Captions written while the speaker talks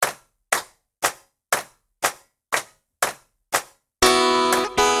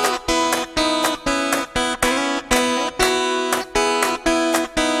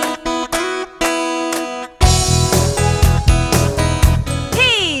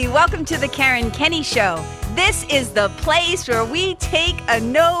welcome to the Karen Kenny Show. This is the place where we take a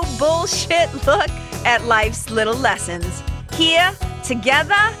no bullshit look at life's little lessons. Here,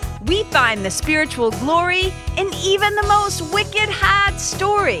 together, we find the spiritual glory in even the most wicked hard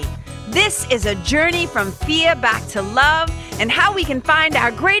story. This is a journey from fear back to love and how we can find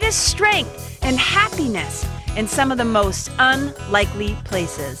our greatest strength and happiness in some of the most unlikely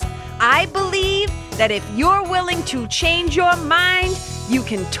places. I believe that if you're willing to change your mind, you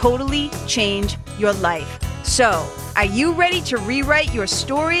can totally change your life. So, are you ready to rewrite your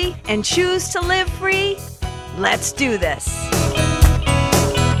story and choose to live free? Let's do this.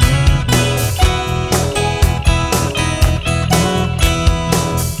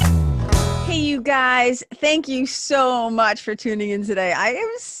 Hey, you guys, thank you so much for tuning in today. I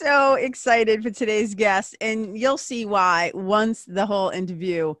am so excited for today's guest, and you'll see why once the whole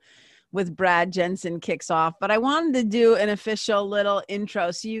interview with Brad Jensen kicks off. But I wanted to do an official little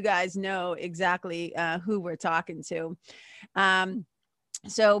intro so you guys know exactly who we're talking to.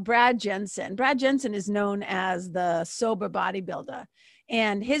 So Brad Jensen is known as the sober bodybuilder.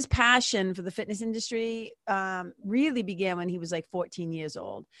 And his passion for the fitness industry really began when he was like 14 years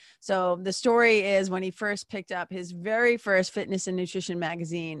old. So the story is when he first picked up his very first fitness and nutrition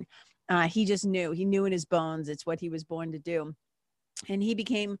magazine, he just knew. He knew in his bones it's what he was born to do. And he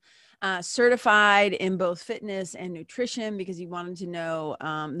became certified in both fitness and nutrition because he wanted to know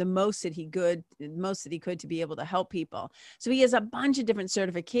the most that he could to be able to help people. So he has a bunch of different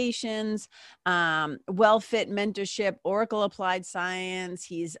certifications, WellFit mentorship, Oracle Applied Science.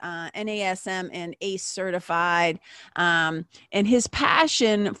 He's NASM and ACE certified. And his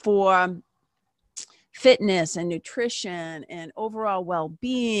passion for fitness and nutrition and overall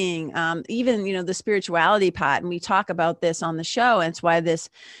well-being, even, the spirituality part. And we talk about this on the show. And it's why this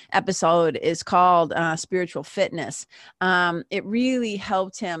episode is called Spiritual Fitness. It really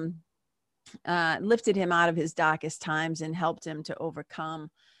helped him, lifted him out of his darkest times and helped him to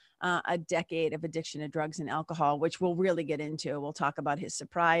overcome a decade of addiction to drugs and alcohol, which we'll really get into. We'll talk about his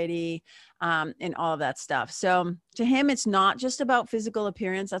sobriety and all of that stuff. So to him, it's not just about physical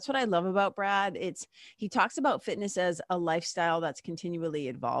appearance. That's what I love about Brad. He talks about fitness as a lifestyle that's continually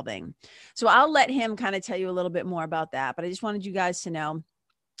evolving. So I'll let him kind of tell you a little bit more about that. But I just wanted you guys to know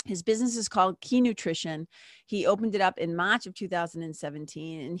his business is called Key Nutrition. He opened it up in March of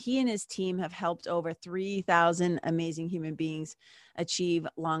 2017, and he and his team have helped over 3,000 amazing human beings achieve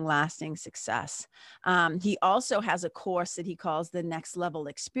long-lasting success. He also has a course that he calls the Next Level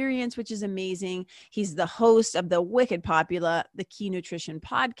Experience, which is amazing. He's the host of the wicked popular The Key Nutrition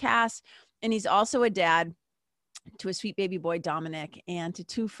podcast, and he's also a dad to a sweet baby boy, Dominic, and to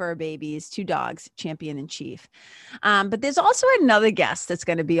 2 fur babies, 2 dogs, Champion and Chief. But there's also another guest that's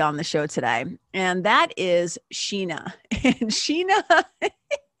going to be on the show today, and that is Sheena. And Sheena,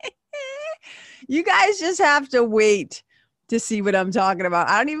 you guys just have to wait to see what I'm talking about.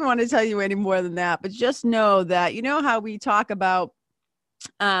 I don't even want to tell you any more than that, but just know that, you know how we talk about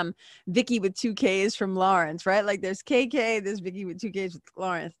Vicky with 2 Ks from Lawrence, right? Like there's KK, there's Vicky with 2 Ks with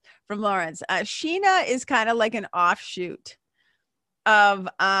Lawrence from Lawrence. Sheena is kind of like an offshoot of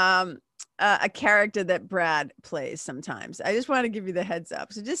a character that Brad plays sometimes. I just want to give you the heads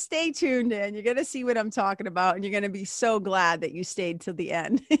up. So just stay tuned in. You're going to see what I'm talking about, and you're going to be so glad that you stayed till the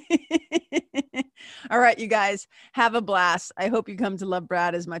end. All right, you guys, have a blast. I hope you come to love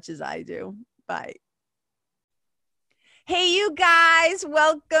Brad as much as I do. Bye. Hey, you guys,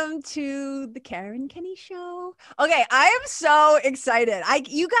 welcome to the Karen Kenny Show. Okay, I am so excited.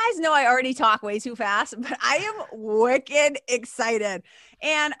 You guys know I already talk way too fast, but I am wicked excited.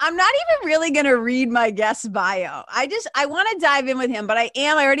 And I'm not even really going to read my guest's bio. I want to dive in with him, but I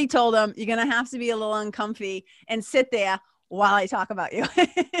already told him, you're going to have to be a little uncomfy and sit there while I talk about you.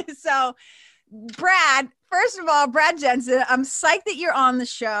 So, Brad, first of all, Brad Jensen, I'm psyched that you're on the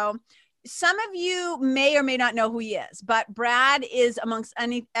show. Some of you may or may not know who he is, but Brad is, amongst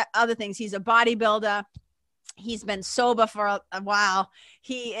any other things, he's a bodybuilder. He's been sober for a while.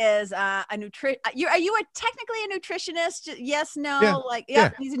 He is a technically a nutritionist? Yes, no,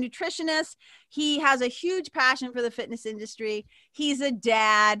 yeah. He's a nutritionist. He has a huge passion for the fitness industry. He's a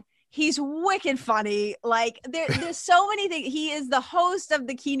dad. He's wicked funny. Like there's so many things. He is the host of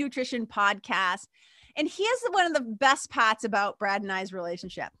the Key Nutrition podcast. And here's one of the best parts about Brad and I's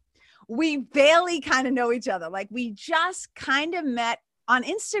relationship. We barely kind of know each other. Like we just kind of met on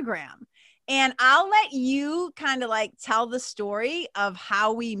Instagram, and I'll let you kind of like tell the story of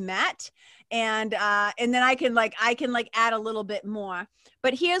how we met. And then I can add a little bit more,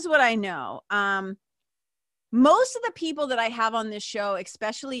 but here's what I know. Most of the people that I have on this show,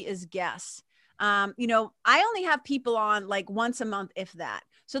 especially as guests, I only have people on like once a month, if that.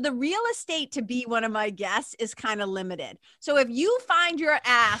 So the real estate to be one of my guests is kind of limited. So if you find your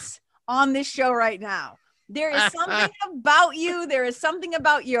ass on this show right now, there is something about you. There is something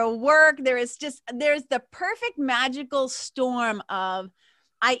about your work. There's the perfect magical storm of,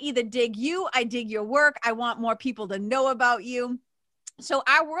 I either dig you, I dig your work. I want more people to know about you. So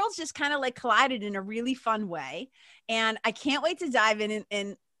our worlds just kind of like collided in a really fun way. And I can't wait to dive in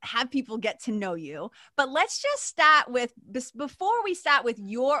and have people get to know you. But let's just start with this before we start with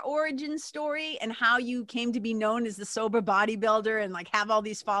your origin story and how you came to be known as the sober bodybuilder and like have all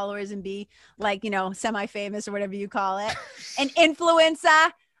these followers and be like, semi-famous or whatever you call it. An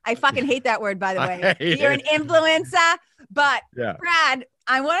influencer. I fucking hate that word, by the way. You're an influencer. But yeah. Brad,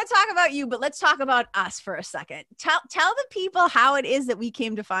 I want to talk about you, but let's talk about us for a second. Tell the people how it is that we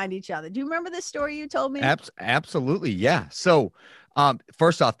came to find each other. Do you remember this story you told me? Absolutely. Yeah. So,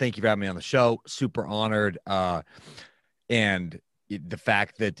 first off, thank you for having me on the show. Super honored. And the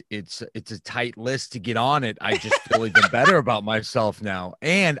fact that it's a tight list to get on it, I just feel even better about myself now.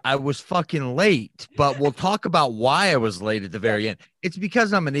 And I was fucking late, but we'll talk about why I was late at the very end. It's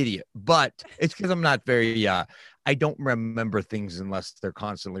because I'm an idiot, but it's because I'm not very, I don't remember things unless they're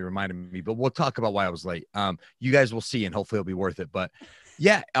constantly reminding me, but we'll talk about why I was late. You guys will see, and hopefully it'll be worth it. But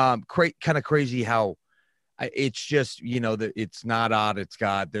yeah, kind of crazy how it's just, that it's not odd. It's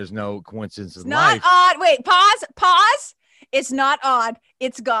God. There's no coincidence in life. It's not odd. Wait, pause. It's not odd.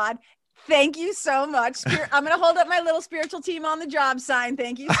 It's God. Thank you so much. I'm going to hold up my little spiritual team on the job sign.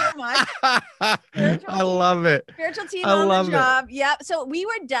 Thank you so much. I love it. Spiritual team on the job. Yep. So we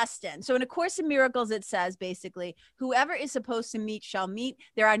were destined. So in A Course in Miracles, it says basically, whoever is supposed to meet shall meet.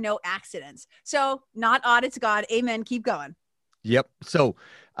 There are no accidents. So not odd. It's God. Amen. Keep going. Yep. So,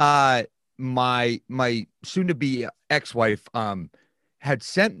 my soon to be ex-wife, had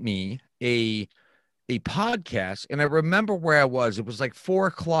sent me a podcast, and I remember where I was. It was like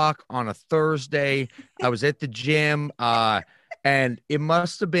 4:00 on a Thursday. I was at the gym, and it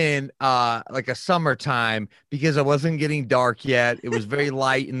must have been like a summertime because I wasn't getting dark yet. It was very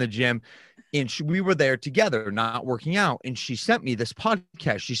light in the gym, and we were there together, not working out. And she sent me this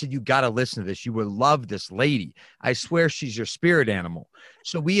podcast. She said, "You got to listen to this. You will love this lady. I swear she's your spirit animal."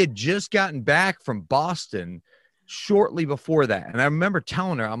 So we had just gotten back from Boston shortly before that. And I remember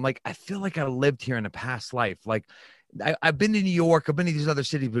telling her, I'm like, I feel like I lived here in a past life. Like I've been to New York, I've been to these other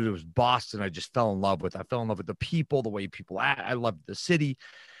cities, but it was Boston I just fell in love with. I fell in love with the people, the way people act. I loved the city.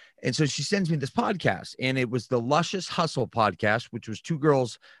 And so she sends me this podcast, and it was the Luscious Hustle podcast, which was two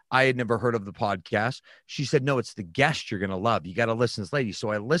girls. I had never heard of the podcast. She said, no, it's the guest you're going to love. You got to listen to this lady. So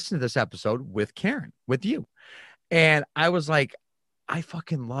I listened to this episode with Karen, with you. And I was like, I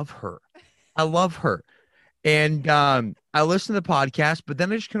fucking love her. I love her. And I listened to the podcast, but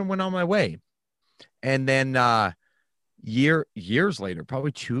then I just kind of went on my way. And then years later,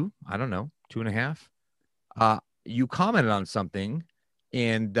 probably 2.5, you commented on something,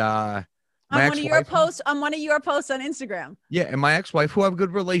 and on one of your posts on Instagram. Yeah, and my ex-wife, who I have a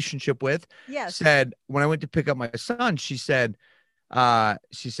good relationship with, yes, said when I went to pick up my son, she said, "Oh,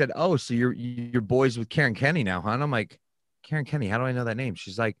 so you're boys with Karen Kenny now, huh?" And I'm like, Karen Kenny, how do I know that name?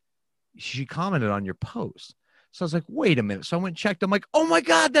 She's like, she commented on your post. So I was like, wait a minute. So I went and checked. I'm like, oh my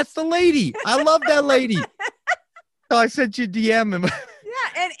God, that's the lady. I love that lady. So I sent you a DM. Yeah,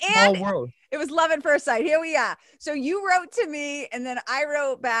 and it was love at first sight. Here we are. So you wrote to me, and then I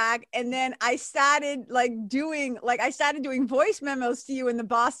wrote back, and then I started doing voice memos to you in the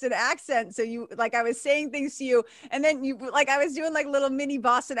Boston accent. So you I was saying things to you, and then you I was doing little mini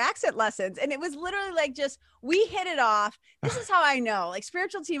Boston accent lessons, and it was literally just we hit it off. This is how I know,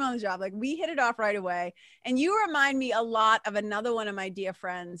 spiritual team on the job. We hit it off right away, and you remind me a lot of another one of my dear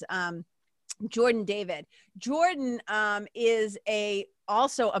friends, Jordan David. Jordan is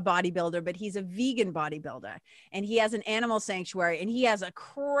also a bodybuilder, but he's a vegan bodybuilder, and he has an animal sanctuary, and he has a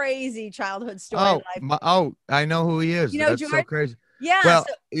crazy childhood story. I know who he is. That's Jordan? So crazy. Yeah. Well,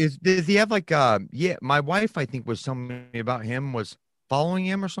 does he have yeah, my wife, I think, was telling me about him, was following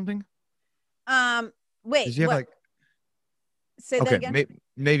him or something. Wait, does he have say that again?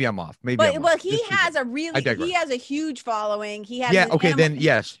 Maybe I'm off. He has a huge following. He has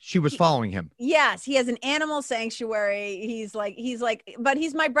yes, she was following him. Yes, he has an animal sanctuary. But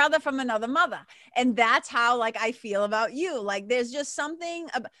he's my brother from another mother, and that's how I feel about you. There's just something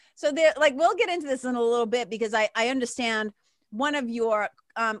so there. We'll get into this in a little bit because I understand one of your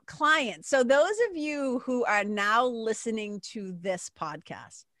clients. So those of you who are now listening to this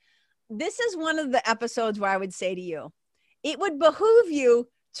podcast, this is one of the episodes where I would say to you, it would behoove you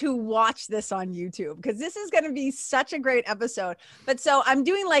to watch this on YouTube because this is going to be such a great episode. But so I'm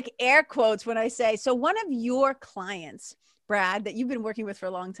doing like air quotes when I say, so one of your clients, Brad, that you've been working with for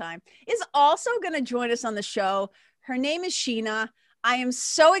a long time, is also going to join us on the show. Her name is Sheena. I am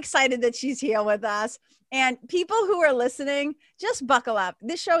so excited that she's here with us. And people who are listening, just buckle up.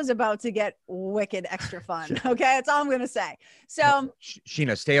 This show is about to get wicked extra fun. Okay. That's all I'm going to say. So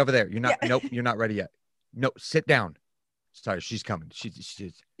Sheena, stay over there. You're not, nope, you're not ready yet. No, sit down. Sorry, she's coming.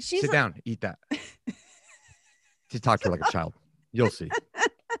 She's sit down, eat that. To talk to her like a child. You'll see.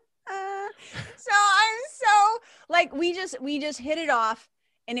 So I'm so like, we just hit it off.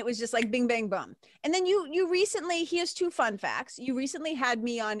 And it was just like bing, bang, boom. And then you recently, here's 2 fun facts. You recently had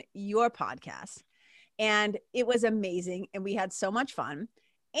me on your podcast and it was amazing. And we had so much fun.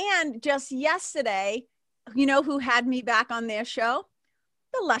 And just yesterday, you know who had me back on their show?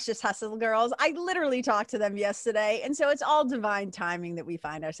 The Luscious Hustle Girls. I literally talked to them yesterday. And so it's all divine timing that we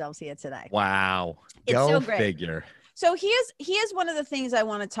find ourselves here today. Wow. It's Go so great. figure. So here's one of the things I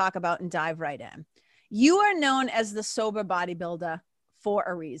want to talk about and dive right in. You are known as the sober bodybuilder for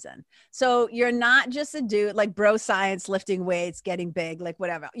a reason. So you're not just a dude like bro science, lifting weights, getting big, like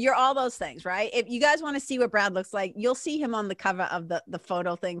whatever. You're all those things, right? If you guys want to see what Brad looks like, you'll see him on the cover of the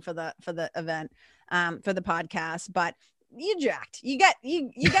photo thing for the event, for the podcast. But you jacked. You got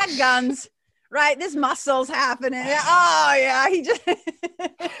guns, right? There's muscles happening. Oh yeah, he just.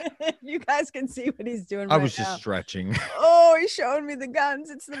 You guys can see what he's doing. I was just stretching. Oh, he's showing me the guns.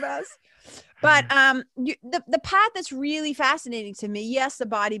 It's the best. But the path that's really fascinating to me, yes, the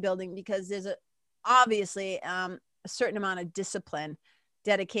bodybuilding, because there's obviously a certain amount of discipline,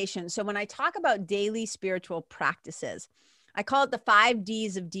 dedication. So when I talk about daily spiritual practices, I call it the 5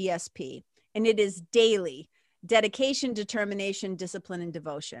 Ds of DSP, and it is daily: dedication, determination, discipline, and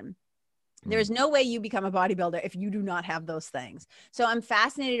devotion. There's no way you become a bodybuilder if you do not have those things. So I'm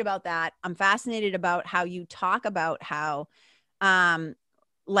fascinated about that. I'm fascinated about how you talk about how,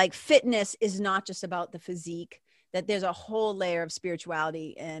 like fitness is not just about the physique, that there's a whole layer of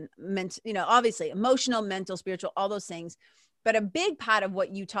spirituality and obviously emotional, mental, spiritual, all those things. But a big part of what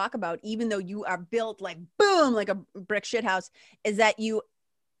you talk about, even though you are built like boom, like a brick shit house, is that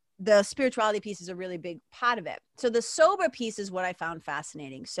the spirituality piece is a really big part of it. So the sober piece is what I found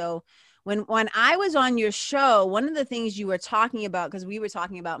fascinating. So when I was on your show, one of the things you were talking about, because we were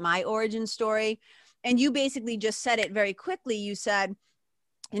talking about my origin story, and you basically just said it very quickly. You said,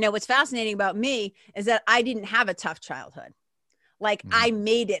 what's fascinating about me is that I didn't have a tough childhood. Like I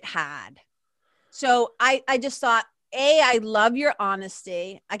made it hard. So I just thought, I love your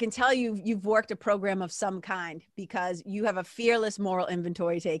honesty. I can tell you've worked a program of some kind because you have a fearless moral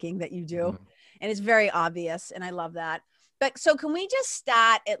inventory taking that you do. And it's very obvious. And I love that. But so can we just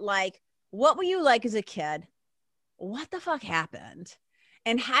start at like, what were you like as a kid? What the fuck happened?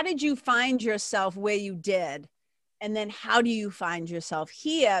 And how did you find yourself where you did? And then how do you find yourself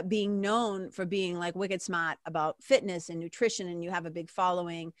here being known for being like wicked smart about fitness and nutrition, and you have a big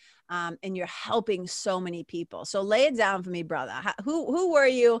following, and you're helping so many people. So lay it down for me, brother. Who were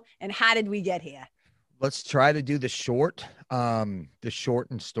you and how did we get here? Let's try to do the shortened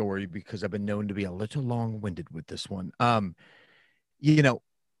story, because I've been known to be a little long-winded with this one.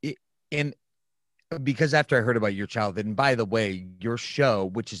 And because after I heard about your childhood, and by the way, your show,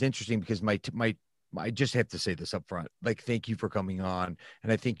 which is interesting because I just have to say this up front. Like, thank you for coming on.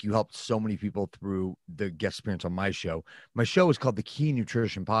 And I think you helped so many people through the guest appearance on my show. My show is called the Key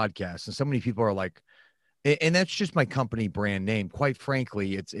Nutrition Podcast. And so many people are like, and that's just my company brand name. Quite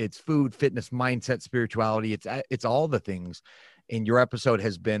frankly, it's food, fitness, mindset, spirituality. It's all the things. And your episode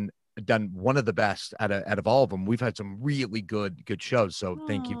has been done one of the best out of all of them. We've had some really good shows. So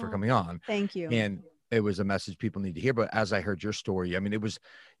thank you for coming on. Thank you. And it was a message people need to hear. But as I heard your story, I mean, it was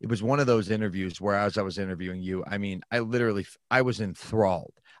one of those interviews where as I was interviewing you, I mean, I was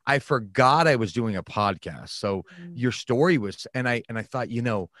enthralled. I forgot I was doing a podcast. So your story was, and I thought,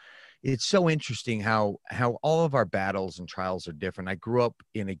 it's so interesting how all of our battles and trials are different. I grew up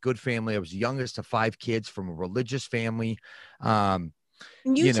in a good family. I was the youngest of 5 kids from a religious family.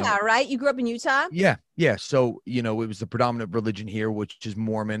 In Utah, right? You grew up in Utah? Yeah. Yeah. So, it was the predominant religion here, which is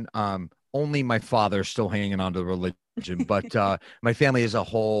Mormon. Only my father is still hanging on to the religion, but my family as a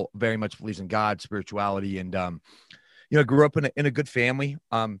whole very much believes in God, spirituality. And, I grew up in a good family,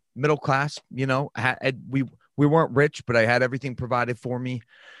 middle class, we weren't rich, but I had everything provided for me.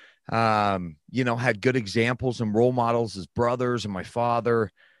 Had good examples and role models as brothers and my father.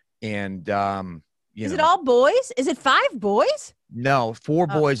 And, is it all boys? Is it 5 boys? No, four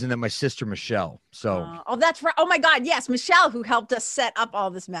Oh, boys, and then my sister Michelle. So oh, that's right. Oh my God. Yes. Michelle, who helped us set up all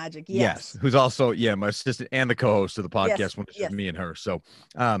this magic. yes, Yes. who's also my assistant and the co-host of the Yes. podcast when it's just Yes. me and her. So,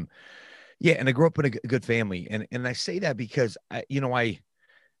 um, yeah, and I grew up in a good family, and I say that because I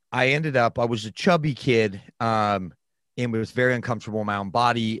ended up I was a chubby kid, and was very uncomfortable in my own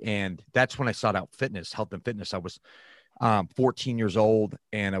body, and that's when I sought out fitness, health and fitness. I was 14 years old,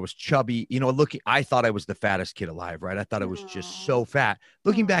 and I was chubby. I thought I was the fattest kid alive, right? I thought I was just Oh, so fat.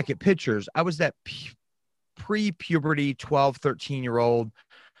 Looking oh, back at pictures, I was that pre-puberty 12, 13-year old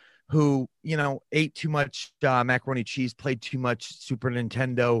who, ate too much macaroni cheese, played too much Super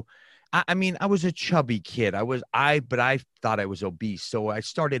Nintendo. I mean, I was a chubby kid. But I thought I was obese. So I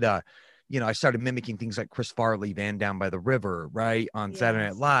started mimicking things like Chris Farley, Van Down by the River, right, on Saturday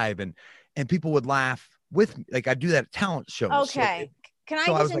Night yes. Live, and people would laugh with me. Like I do that at talent shows. Okay. Can I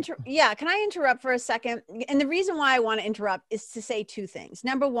So I just was like, yeah, can I interrupt for a second? And the reason why I want to interrupt is to say two things.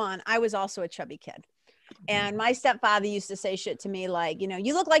 Number one, I was also a chubby kid. And my stepfather used to say shit to me like,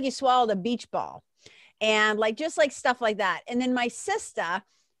 you look like you swallowed a beach ball. And like just like stuff like that. And then my sister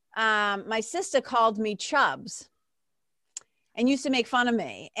called me Chubs and used to make fun of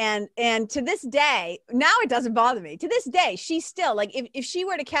me. And to this day, now it doesn't bother me. To this day, she's still like, if she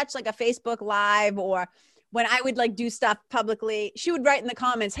were to catch like a Facebook Live or when I would like do stuff publicly, she would write in the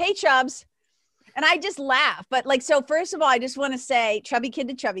comments, "Hey Chubs." And I just laugh. But like, so first of all, I just want to say chubby kid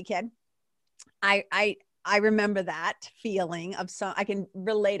to chubby kid. I remember that feeling of I can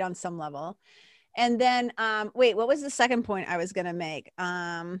relate on some level. And then wait, what was the second point I was gonna make?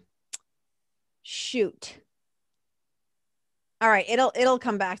 Shoot. All right, it'll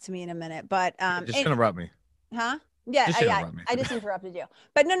come back to me in a minute. But just interrupt me. huh? Yeah, Just interrupt me. I just interrupted you.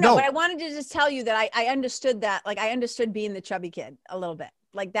 But no, No. but I wanted to just tell you that I understood that. Like I understood being the chubby kid a little bit.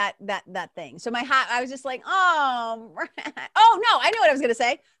 Like that thing. So I was just like, oh, oh no, I know what I was gonna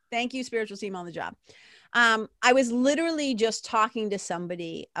say. Thank you, spiritual team on the job. I was literally just talking to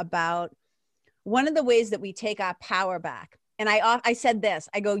somebody about one of the ways that we take our power back. And I said this,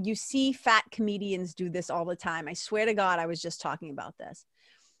 I go, you see fat comedians do this all the time. I swear to God, I was just talking about this.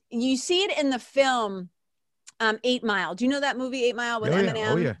 You see it in the film 8 Mile. Do you know that movie 8 Mile with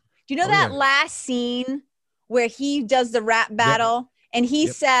Eminem? Oh yeah. Do you know that last scene where he does the rap battle and he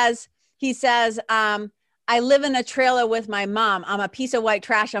says, I live in a trailer with my mom. I'm a piece of white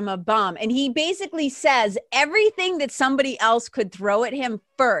trash. I'm a bum. And he basically says everything that somebody else could throw at him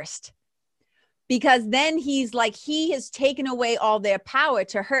first, because then he's like, he has taken away all their power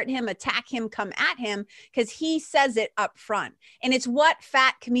to hurt him, attack him, come at him, because he says it up front. And it's what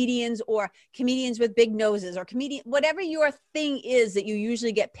fat comedians or comedians with big noses or whatever your thing is that you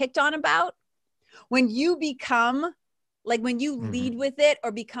usually get picked on about, when you become like, when you lead with it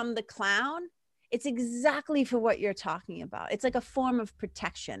or become the clown, it's exactly for what you're talking about. It's like a form of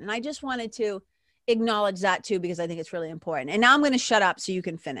protection. And I just wanted to acknowledge that too, because I think it's really important. And now I'm going to shut up so you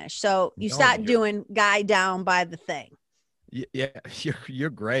can finish. So you start doing guy down by the thing. Yeah, you're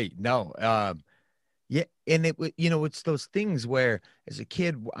great. No, yeah, and it's those things where as a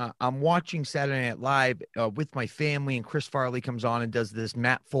kid, I'm watching Saturday Night Live with my family, and Chris Farley comes on and does this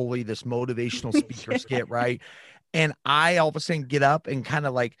Matt Foley, this motivational speaker skit, right? And I all of a sudden get up and kind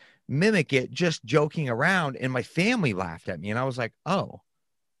of like mimic it, just joking around, and my family laughed at me, and I was like, oh,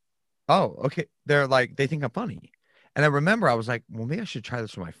 okay. They're like, they think I'm funny. And I remember I was like, well, maybe I should try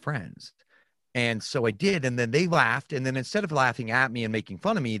this with my friends. And so I did. And then they laughed. And then instead of laughing at me and making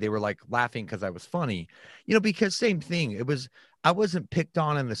fun of me, they were like laughing because I was funny, because same thing. I wasn't picked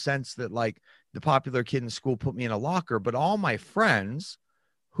on in the sense that like the popular kid in school put me in a locker, but all my friends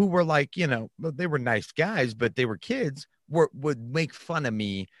who were like, they were nice guys, but they were kids would make fun of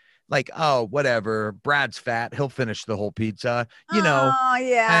me. Like, oh, whatever. Brad's fat. He'll finish the whole pizza, Oh, and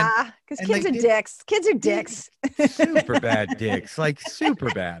yeah. Because kids are dicks. Kids are dicks. super bad dicks, like super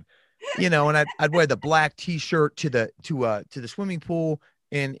bad. And I'd wear the black t-shirt to the swimming pool,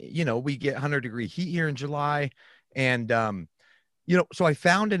 and we get 100-degree heat here in July, and so I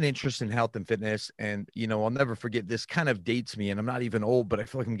found an interest in health and fitness, and I'll never forget, this kind of dates me, and I'm not even old, but I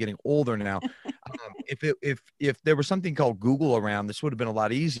feel like I'm getting older now. If there was something called Google around, this would have been a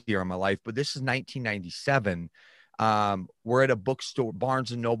lot easier in my life, but this is 1997. We're at a bookstore,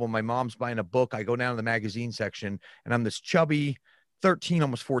 Barnes and Noble. My mom's buying a book. I go down to the magazine section, and I'm this chubby 13,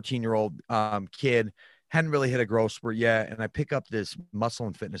 almost 14-year-old kid, hadn't really hit a growth spurt yet. And I pick up this muscle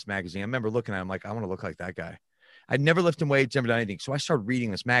and fitness magazine. I remember looking at it, I'm like, I want to look like that guy. I'd never lifted weights, never done anything. So I started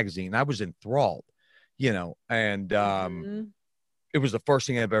reading this magazine, and I was enthralled, and it was the first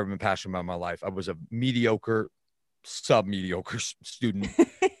thing I've ever been passionate about in my life. I was a mediocre, sub-mediocre student.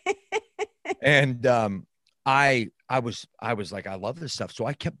 And I was like, I love this stuff. So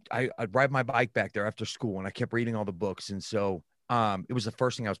I'd ride my bike back there after school, and I kept reading all the books. And so it was the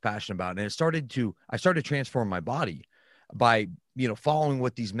first thing I was passionate about. And I started to transform my body by, following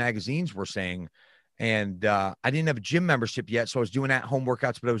what these magazines were saying. And I didn't have a gym membership yet. So I was doing at-home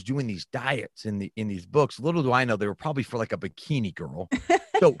workouts, but I was doing these diets in these books. Little do I know, they were probably for like a bikini girl.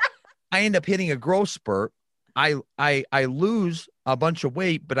 So I end up hitting a growth spurt. I lose a bunch of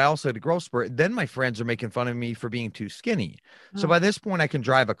weight, but I also had a growth spurt. Then my friends are making fun of me for being too skinny. So Oh, by this point, I can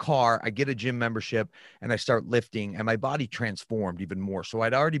drive a car, I get a gym membership, and I start lifting, and my body transformed even more. So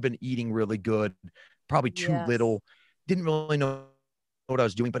I'd already been eating really good, probably too yes. little, didn't really know what I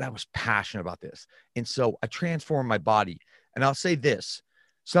was doing, but I was passionate about this. And so I transformed my body. And I'll say this,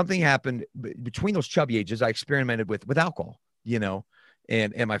 something happened between those chubby ages. I experimented with alcohol,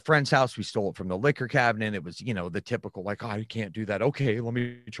 and at my friend's house, we stole it from the liquor cabinet. It was, the typical, like, oh, you can't do that. Okay, let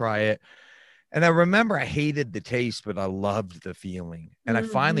me try it. And I remember I hated the taste, but I loved the feeling. And I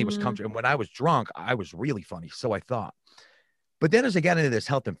finally was Hmm. comfortable. And when I was drunk, I was really funny. So I thought. But then as I got into this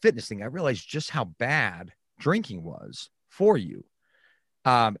health and fitness thing, I realized just how bad drinking was for you.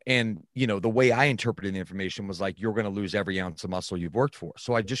 And the way I interpreted the information was like, you're going to lose every ounce of muscle you've worked for.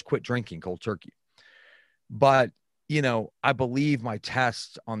 So I just quit drinking cold turkey. But I believe my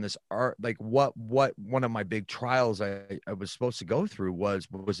tests on this are like what one of my big trials I was supposed to go through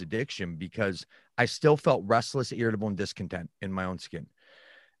was addiction, because I still felt restless, irritable, and discontent in my own skin.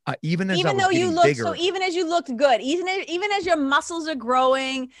 Even as I Even was though you getting look so, bigger. even as you looked good, even as your muscles are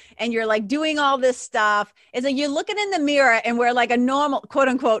growing and you're like doing all this stuff, it's like you're looking in the mirror, and where like a normal, quote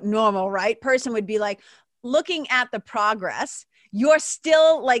unquote, normal, right, person would be like looking at the progress. You're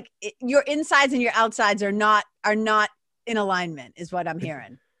still like your insides and your outsides are not in alignment, is what I'm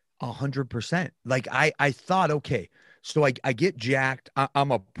hearing. 100%. Like I thought, okay, so I get jacked.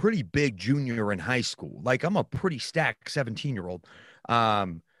 I'm a pretty big junior in high school. Like I'm a pretty stacked 17-year-old. How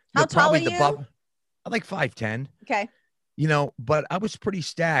tall are Probably the you? buff, like 5'10", Okay. but I was pretty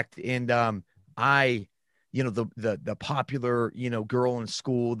stacked. And I, the popular, girl in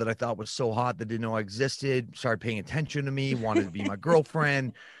school that I thought was so hot that didn't know I existed, started paying attention to me, wanted to be my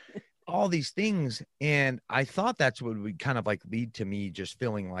girlfriend, all these things. And I thought that's what would kind of like lead to me just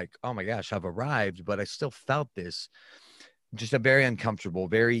feeling like, oh my gosh, I've arrived. But I still felt this, just a very uncomfortable,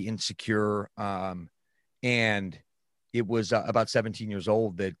 very insecure. And it was about 17 years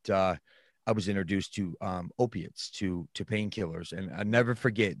old that I was introduced to opiates, to painkillers. And I never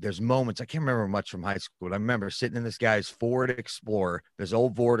forget, there's moments, I can't remember much from high school, but I remember sitting in this guy's Ford Explorer, this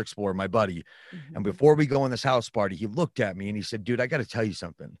old Ford Explorer, my buddy. And Mhm. before we go in this house party, he looked at me and he said, dude, I got to tell you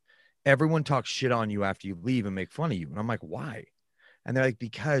something. Everyone talks shit on you after you leave and make fun of you. And I'm like, why? And they're like,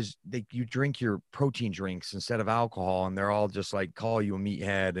 because you drink your protein drinks instead of alcohol. And they're all just like, call you a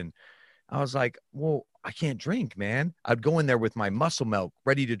meathead. And I was like, well, I can't drink, man. I'd go in there with my muscle milk,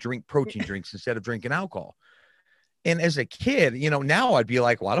 ready to drink protein drinks instead of drinking alcohol. And as a kid, now I'd be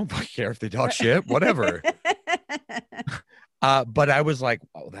like, well, I don't care if they talk shit, whatever. But I was like,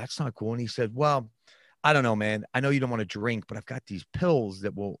 oh, that's not cool. And he said, well, I don't know, man. I know you don't want to drink, but I've got these pills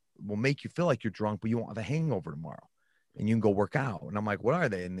that will make you feel like you're drunk, but you won't have a hangover tomorrow. And you can go work out. And I'm like, what are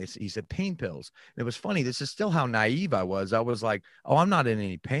they? And he said, pain pills. And it was funny. This is still how naive I was. I was like, oh, I'm not in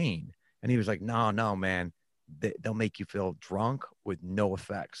any pain. And he was like, no, man, they'll make you feel drunk with no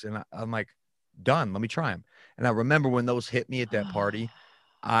effects. And I'm like, done. Let me try them. And I remember when those hit me at that party,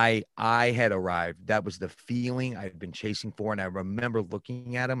 I had arrived. That was the feeling I had been chasing for. And I remember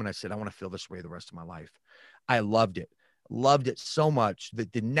looking at him and I said, I want to feel this way the rest of my life. I loved it so much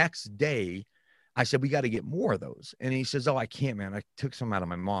that the next day I said, we got to get more of those. And he says, oh, I can't, man. I took some out of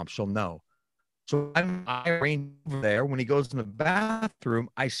my mom. She'll know. So I ran over there. When he goes in the bathroom,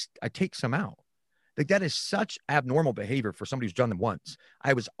 I take some out. Like that is such abnormal behavior for somebody who's done them once.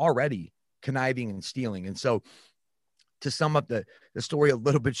 I was already conniving and stealing. And so to sum up the story a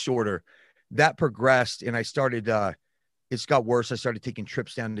little bit shorter, that progressed and I started, it's got worse. I started taking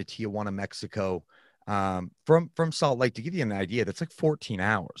trips down to Tijuana, Mexico, from Salt Lake. To give you an idea, that's like 14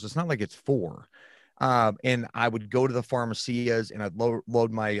 hours. It's not like it's 4. And I would go to the pharmacias and I'd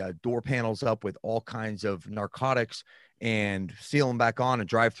load my door panels up with all kinds of narcotics and seal them back on and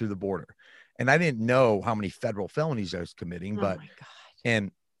drive through the border. And I didn't know how many federal felonies I was committing, Oh but, my God.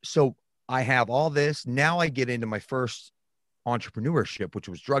 and so I have all this. Now I get into my first entrepreneurship, which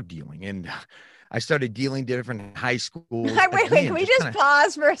was drug dealing. And I started dealing different high schools Wait, can again, we just just kind of.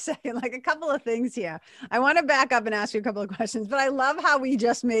 pause for a second? Like a couple of things here. I want to back up and ask you a couple of questions, but I love how we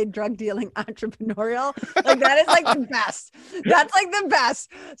just made drug dealing entrepreneurial. Like that is like the best. That's like the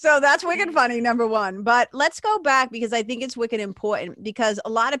best. So that's wicked funny, number one. But let's go back because I think it's wicked important because a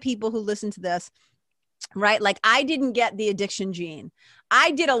lot of people who listen to this right? Like I didn't get the addiction gene.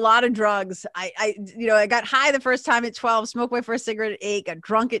 I did a lot of drugs. I got high the first time at 12, smoked my first cigarette at 8, got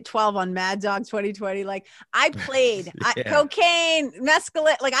drunk at 12 on Mad Dog 2020. Like I played Yeah. cocaine,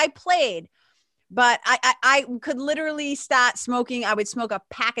 mescaline, like I played, but I could literally start smoking. I would smoke a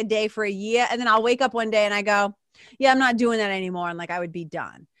pack a day for a year. And then I'll wake up one day and I go, yeah, I'm not doing that anymore. And like, I would be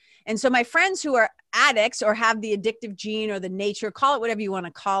done. And so my friends who are addicts or have the addictive gene or the nature, call it whatever you want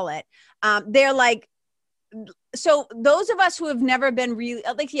to call it. They're like, so those of us who have never been really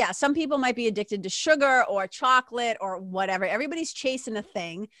like, yeah, some people might be addicted to sugar or chocolate or whatever. Everybody's chasing a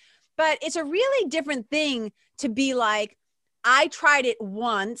thing, but it's a really different thing to be like, I tried it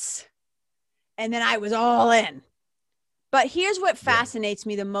once and then I was all in. But here's what fascinates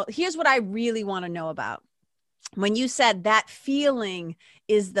me the most. Here's what I really want to know about. When you said that feeling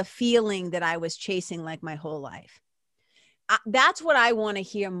is the feeling that I was chasing like my whole life. That's what I want to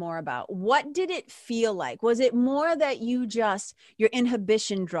hear more about. What did it feel like? Was it more that your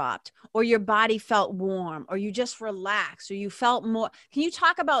inhibition dropped, or your body felt warm, or you just relaxed, or you felt more? Can you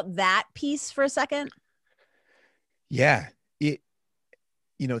talk about that piece for a second? Yeah.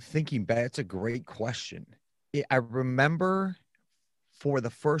 Thinking back, it's a great question. I remember for the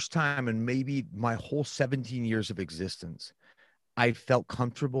first time in maybe my whole 17 years of existence, I felt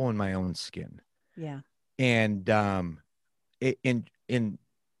comfortable in my own skin. Yeah. And in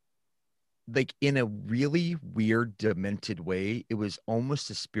like in a really weird, demented way, it was almost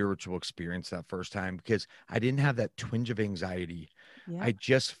a spiritual experience that first time because I didn't have that twinge of anxiety. Yeah. I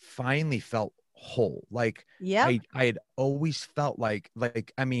just finally felt whole. Like Yeah. I had always felt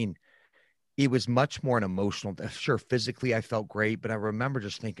I mean, it was much more an emotional. Sure, physically I felt great, but I remember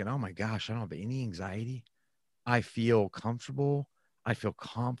just thinking, oh my gosh, I don't have any anxiety. I feel comfortable. I feel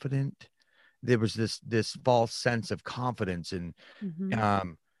confident. There was this false sense of confidence and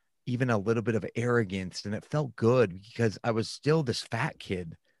Mm-hmm. even a little bit of arrogance, and it felt good because I was still this fat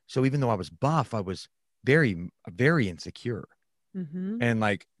kid. So even though I was buff, I was very, very insecure Mm-hmm. and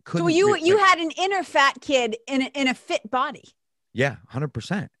like So couldn't you had an inner fat kid in a fit body. yeah,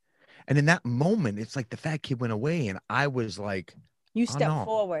 100%. And in that moment, it's like the fat kid went away, and I was like, You oh step no,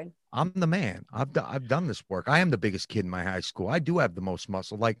 forward. I'm the man. I've done this work. I am the biggest kid in my high school. I do have the most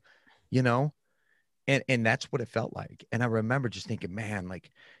muscle, like, you know, and that's what it felt like. And I remember just thinking, man,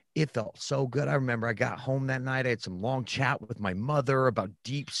 like it felt so good. I remember I got home that night. I had some long chat with my mother about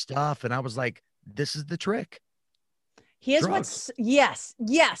deep stuff, and I was like, this is the trick. Here's Drugs. what's yes.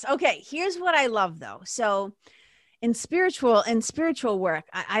 Okay. Here's what I love though. So in spiritual work,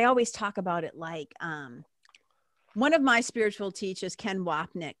 I always talk about it like one of my spiritual teachers, Ken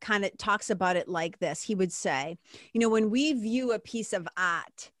Wapnick, kind of talks about it like this. He would say, when we view a piece of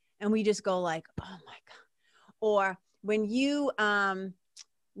art and we just go like, oh my God, or when you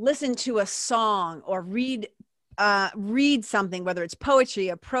listen to a song or read something, whether it's poetry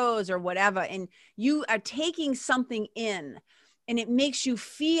or prose or whatever, and you are taking something in and it makes you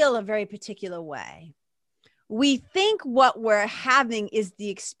feel a very particular way. We think what we're having is the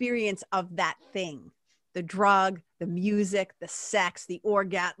experience of that thing, the drug, the music, the sex, the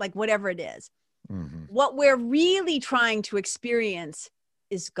orgasm, like whatever it is. Mm-hmm. What we're really trying to experience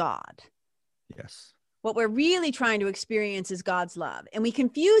is God. Yes. What we're really trying to experience is God's love. And we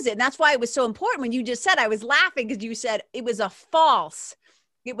confuse it. And that's why it was so important when you just said, I was laughing because you said it was a false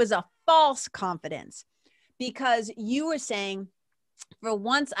confidence, because you were saying, for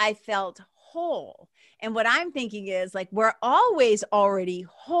once I felt whole. And what I'm thinking is like, we're always already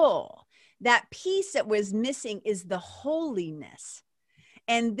whole. That piece that was missing is the holiness.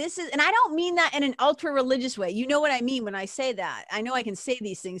 And I don't mean that in an ultra religious way. You know what I mean when I say that. I know I can say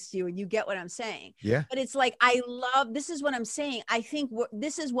these things to you and you get what I'm saying. Yeah. But it's like, this is what I'm saying. I think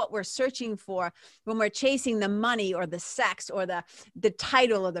this is what we're searching for when we're chasing the money or the sex or the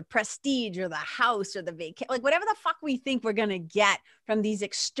title or the prestige or the house or the vacation, like whatever the fuck we think we're going to get from these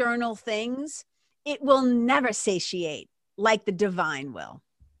external things. It will never satiate like the divine will.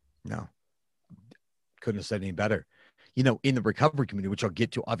 No, couldn't have said any better. In the recovery community, which I'll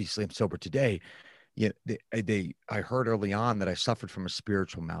get to, obviously I'm sober today. I heard early on that I suffered from a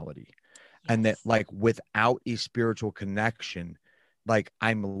spiritual malady, and that Yes. like without a spiritual connection, like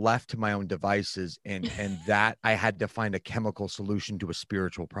I'm left to my own devices, and that I had to find a chemical solution to a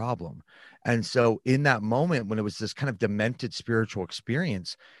spiritual problem. And so in that moment when it was this kind of demented spiritual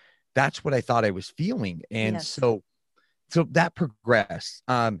experience, that's what I thought I was feeling. And Yes. so that progressed.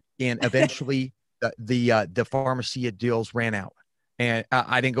 And eventually the pharmacy deals ran out. And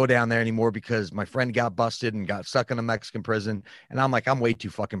I didn't go down there anymore because my friend got busted and got stuck in a Mexican prison. And I'm like, I'm way too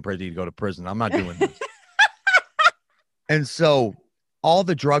fucking pretty to go to prison. I'm not doing this. And so all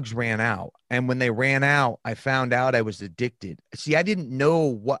the drugs ran out. And when they ran out, I found out I was addicted. See, I didn't know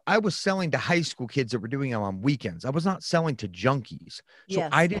what I was selling to high school kids that were doing them on weekends. I was not selling to junkies. So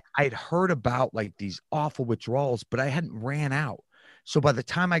Yes. I'd heard about like these awful withdrawals, but I hadn't ran out. So by the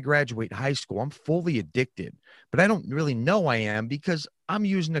time I graduate high school, I'm fully addicted, but I don't really know I am because I'm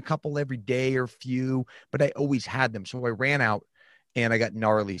using a couple every day or few, but I always had them. So I ran out and I got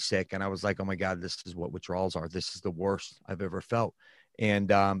gnarly sick. And I was like, oh my God, this is what withdrawals are. This is the worst I've ever felt.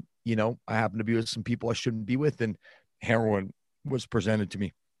 And, you know, I happened to be with some people I shouldn't be with, and heroin was presented to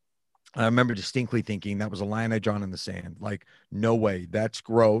me. I remember distinctly thinking that was a line I drawn in the sand. Like, no way, that's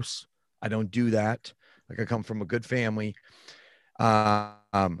gross. I don't do that. Like, I come from a good family.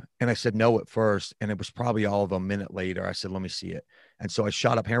 And I said no at first, and it was probably all of a minute later. I said, let me see it. And so I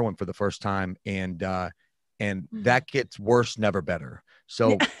shot up heroin for the first time, and that gets worse, never better.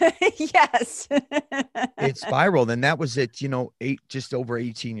 So Yes. it spiraled, and that was it, you know, just over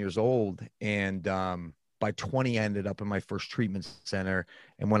 18 years old. And by 20, I ended up in my first treatment center.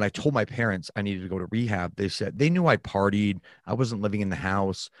 And when I told my parents I needed to go to rehab, they said they knew I partied. I wasn't living in the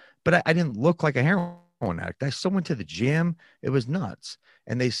house, but I didn't look like a heroin addict. I still went to the gym. It was nuts.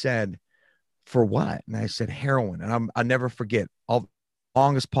 And they said, for what? And I said, heroin. And I'll never forget all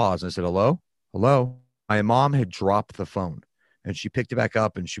longest pause. And I said, hello, hello. My mom had dropped the phone, and she picked it back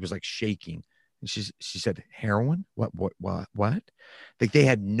up, and she was like shaking. And she said, heroin? What? Like, they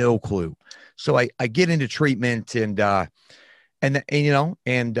had no clue. So I get into treatment, and you know,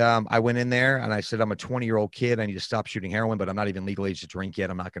 I went in there and I said, I'm a 20-year-old kid. I need to stop shooting heroin, but I'm not even legal age to drink yet.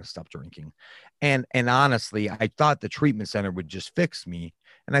 I'm not going to stop drinking. And honestly, I thought the treatment center would just fix me.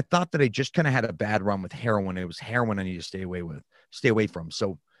 And I thought that I just kind of had a bad run with heroin. It was heroin I need to stay away from.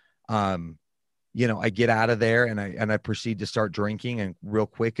 So, you know, I get out of there and I proceed to start drinking, and real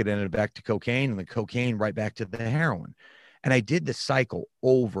quick, it ended back to cocaine, and the cocaine right back to the heroin. And I did the cycle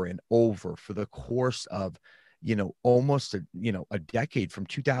over and over for the course of, you know, almost a decade. From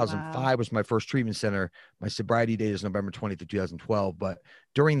 2005 Wow. was my first treatment center. My sobriety date is November 20th of 2012. But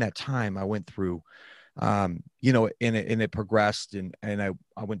during that time, I went through, you know, and it progressed, and I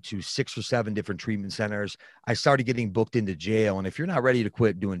went to 6 or 7 different treatment centers. I started getting booked into jail. And if you're not ready to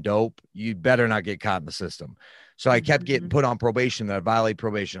quit doing dope, you better not get caught in the system. So I kept getting Mhm. put on probation. That I violate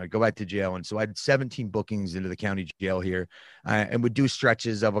probation, I'd go back to jail. And so I had 17 bookings into the county jail here, and would do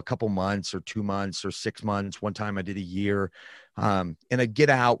stretches of a couple months or 2 months or 6 months. One time I did a year, and I'd get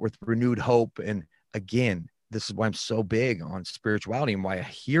out with renewed hope. And again, this is why I'm so big on spirituality, and why I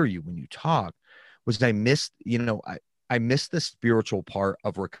hear you when you talk, was I missed, you know, I missed the spiritual part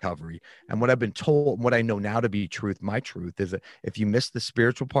of recovery. And what I've been told, what I know now to be truth, my truth, is that if you miss the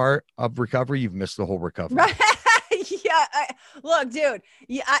spiritual part of recovery, you've missed the whole recovery. Right. Yeah. Look, dude,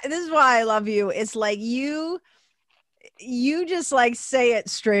 yeah, this is why I love you. It's like you just like say it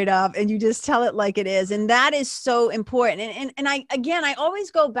straight up, and you just tell it like it is. And that is so important. And I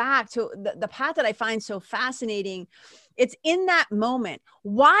always go back to the path that I find so fascinating. It's in that moment.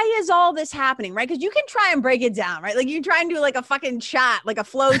 Why is all this happening? Right. Because you can try and break it down, right? Like you try and do like a fucking chat, like a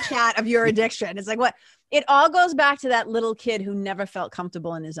flow chat of your addiction. It's like, what? It all goes back to that little kid who never felt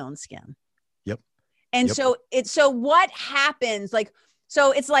comfortable in his own skin. Yep. And Yep. so what happens? Like,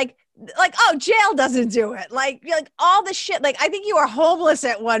 so it's like, oh, jail doesn't do it. Like all the shit. Like, I think you were homeless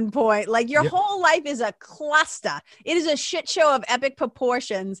at one point. Like your Yep. whole life is a cluster. It is a shit show of epic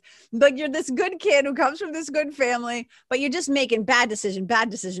proportions. Like you're this good kid who comes from this good family, but you're just making bad decision, bad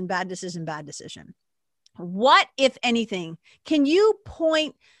decision, bad decision, bad decision. What, if anything, can you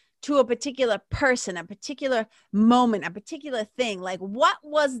point to a particular person, a particular moment, a particular thing? Like, what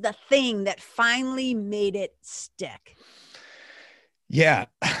was the thing that finally made it stick? Yeah.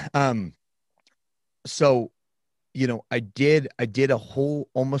 Um, so, you know, I did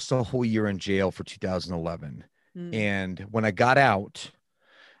almost a whole year in jail for 2011. Mm. And when I got out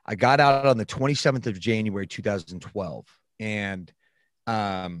on the 27th of January, 2012. And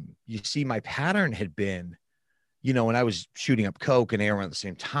you see, my pattern had been, you know, when I was shooting up coke and heroin at the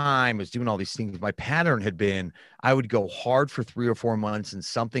same time, I was doing all these things. My pattern had been, I would go hard for 3 or 4 months and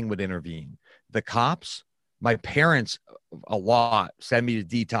something would intervene. The cops, my parents, a lot send me to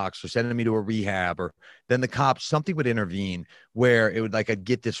detox or sending me to a rehab, or then the cops, something would intervene where it would, like, I'd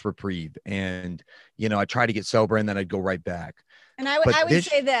get this reprieve, and, you know, I try to get sober and then I'd go right back. And But I would this,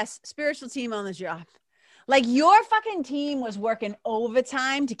 say this: spiritual team on the job. Like your fucking team was working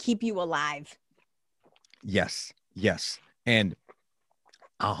overtime to keep you alive. yes, yes. And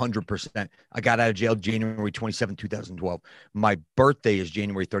 100%. I got out of jail January 27, 2012. My birthday is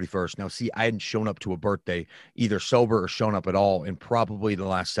January 31st. Now, see, I hadn't shown up to a birthday, either sober or shown up at all, in probably the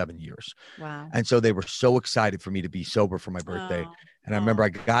last 7 years. Wow. And so they were so excited for me to be sober for my birthday. Oh, And I remember oh. I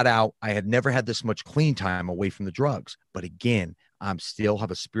got out. I had never had this much clean time away from the drugs. But again, I'm still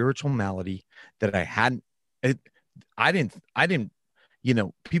have a spiritual malady that I hadn't. I didn't.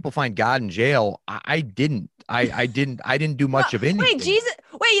 People find God in jail. I didn't. I didn't do Well, much of wait, anything. Jesus.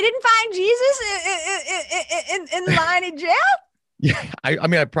 Wait, you didn't find Jesus in line in jail? Yeah, I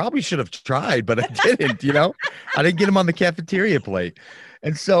mean, I probably should have tried, but I didn't. I didn't get him on the cafeteria plate,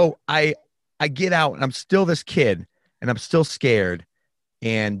 and so I get out, and I'm still this kid, and I'm still scared,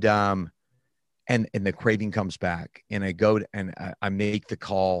 and and the craving comes back, and I go and I make the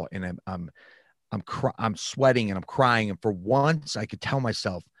call, and I'm sweating and I'm crying, and for once I could tell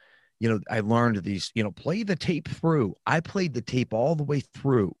myself, I learned these, play the tape through. I played the tape all the way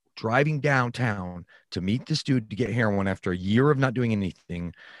through, driving downtown to meet this dude to get heroin after a year of not doing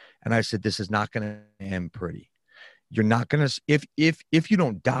anything, and I said, this is not going to end pretty. You're not going to, if you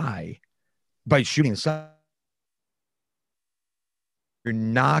don't die by shooting the sun, you're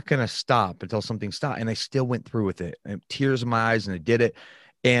not going to stop until something stops. And I still went through with it, and tears in my eyes, and I did it.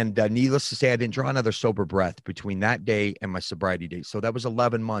 And needless to say, I didn't draw another sober breath between that day and my sobriety date. So that was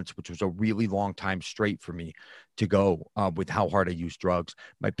 11 months, which was a really long time straight for me to go with how hard I used drugs.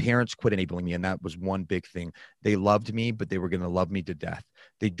 My parents quit enabling me, and that was one big thing. They loved me, but they were going to love me to death.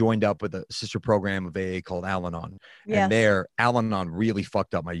 They joined up with a sister program of AA called Al-Anon. Yes. And there, Al-Anon really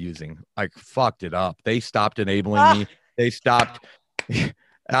fucked up my using. Like, fucked it up. They stopped enabling me. They stopped.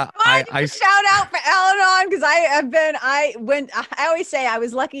 I shout out for Al-Anon, because I always say I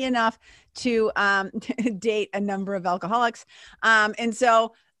was lucky enough to date a number of alcoholics. And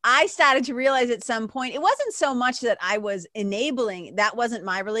so I started to realize at some point, it wasn't so much that I was enabling, that wasn't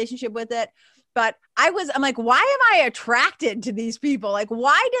my relationship with it, but I'm like, why am I attracted to these people? Like,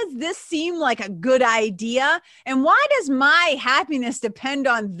 why does this seem like a good idea? And why does my happiness depend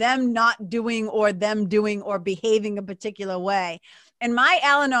on them not doing or them doing or behaving a particular way? And my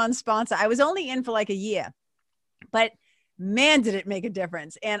Al-Anon sponsor, I was only in for like a year, but man, did it make a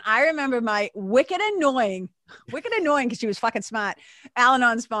difference. And I remember my wicked annoying, because she was fucking smart,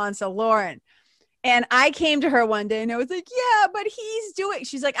 Al-Anon sponsor, Lauren. And I came to her one day and I was like, yeah, but he's doing,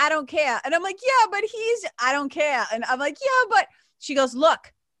 she's like, I don't care. And I'm like, yeah, but I don't care. And I'm like, yeah, but she goes,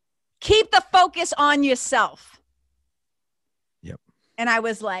 look, keep the focus on yourself. Yep. And I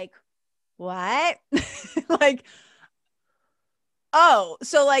was like, what? Like, oh,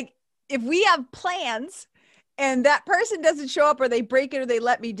 so like if we have plans and that person doesn't show up, or they break it, or they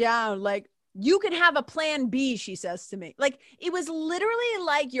let me down, like, you can have a plan B, she says to me. Like, it was literally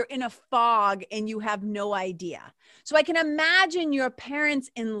like you're in a fog and you have no idea. So I can imagine your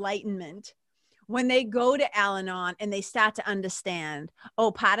parents' enlightenment when they go to Al-Anon and they start to understand,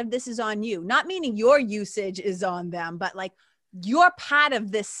 oh, part of this is on you. Not meaning your usage is on them, but like, you're part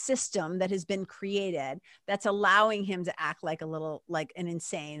of this system that has been created that's allowing him to act like like an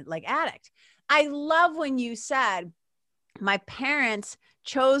insane, like, addict. I love when you said, my parents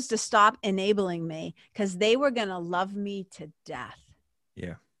chose to stop enabling me because they were going to love me to death.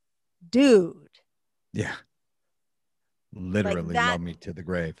 Yeah. Dude. Yeah. Literally like that, love me to the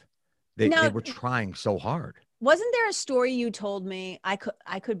grave. They were trying so hard. Wasn't there a story you told me? I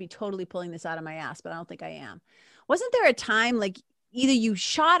could be totally pulling this out of my ass, but I don't think I am. Wasn't there a time, like, either you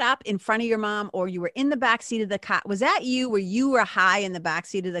shot up in front of your mom or you were in the backseat of the car? Was that you, where you were high in the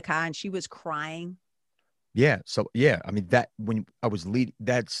backseat of the car and she was crying? Yeah. So, yeah, I mean, that when I was leading,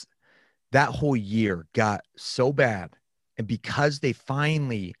 that whole year got so bad. And because they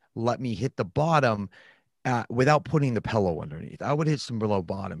finally let me hit the bottom without putting the pillow underneath, I would hit some below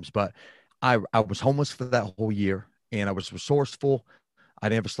bottoms, but I was homeless for that whole year, and I was resourceful. I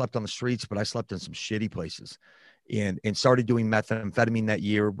never slept on the streets, but I slept in some shitty places, and started doing methamphetamine that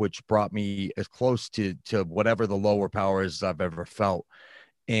year, which brought me as close to whatever the lower powers I've ever felt.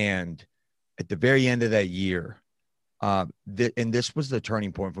 And at the very end of that year, and this was the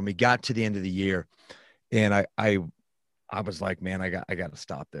turning point when we got to the end of the year, and I was like, man, I got to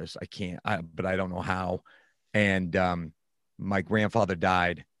stop this. I can't, but I don't know how. And my grandfather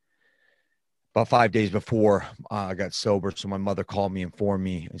died about 5 days before I got sober. So my mother called me, informed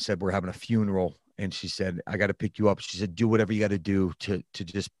me, and said, we're having a funeral. And she said, I got to pick you up. She said, do whatever you got to do to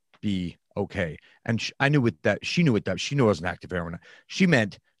just be okay. And I knew what that, she knew what that, she knew I was an active heroin. She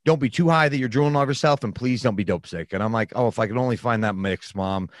meant, don't be too high that you're drooling on yourself, and please don't be dope sick. And I'm like, oh, if I could only find that mix,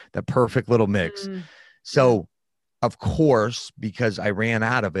 Mom, that perfect little mix. So of course, because I ran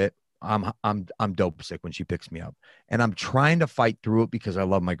out of it, I'm dope sick when she picks me up, and I'm trying to fight through it because I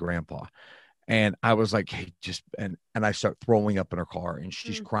love my grandpa. And I was like, hey, just and I start throwing up in her car and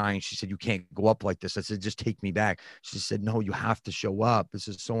she's Mm, crying. She said, you can't go up like this. I said, just take me back. She said, no, you have to show up. This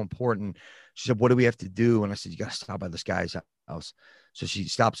is so important. She said, what do we have to do? And I said, you got to stop by this guy's house. So she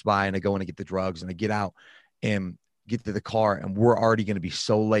stops by and I go in and get the drugs and I get out and get to the car and we're already going to be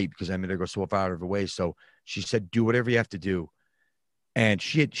so late because I made her go so far out of her way. So she said, do whatever you have to do. And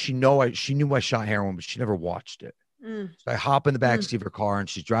she knew I shot heroin, but she never watched it. mm, So I hop in the mm, backseat of her car and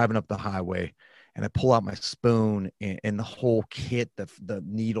she's driving up the highway and I pull out my spoon and the whole kit, the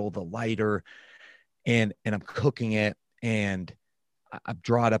needle, the lighter, and I'm cooking it and I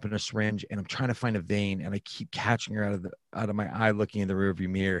draw it up in a syringe and I'm trying to find a vein and I keep catching her out of my eye looking in the rearview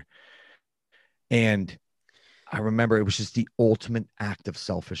mirror. And I remember it was just the ultimate act of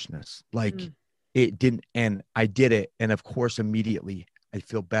selfishness. Like mm. it didn't, and I did it. And of course, immediately I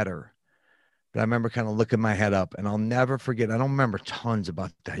feel better. But I remember kind of looking my head up, and I'll never forget. I don't remember tons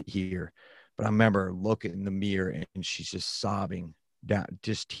about that year, but I remember looking in the mirror and she's just sobbing down,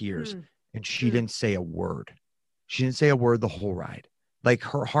 just tears. Mm, And she mm, didn't say a word. She didn't say a word the whole ride. Like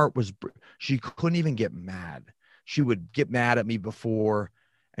her heart was, she couldn't even get mad. She would get mad at me before,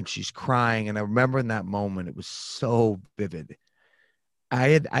 and she's crying. And I remember in that moment, it was so vivid.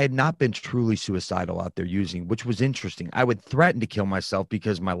 I had not been truly suicidal out there using, which was interesting. I would threaten to kill myself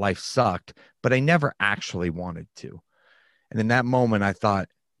because my life sucked, but I never actually wanted to. And in that moment, I thought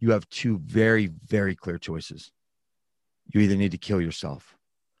you have two very, very clear choices. You either need to kill yourself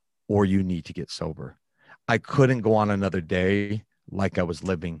or you need to get sober. I couldn't go on another day like I was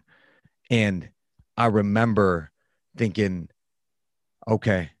living. And I remember thinking,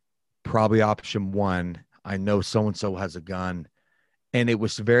 okay, probably option one. I know so and so has a gun and it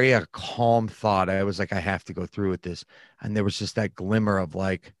was very a calm thought. I was like, I have to go through with this. And there was just that glimmer of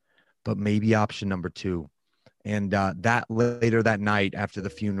like, but maybe option number two. And that later that night after the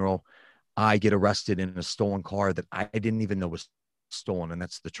funeral, I get arrested in a stolen car that I didn't even know was stolen. And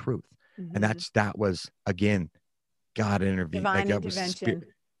that's the truth. And mhm. that was again, God intervened. Like Divine that was intervention.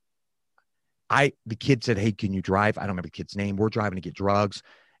 spirit. The kid said, hey, can you drive? I don't remember the kid's name. We're driving to get drugs.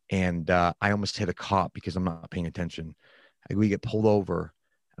 And I almost hit a cop because I'm not paying attention. We get pulled over.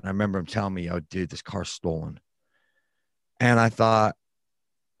 And I remember him telling me, oh, dude, this car's stolen. And I thought,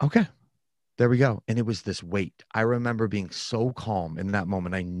 okay, there we go. And it was this weight. I remember being so calm in that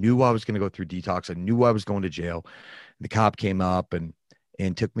moment. I knew I was going to go through detox. I knew I was going to jail. The cop came up and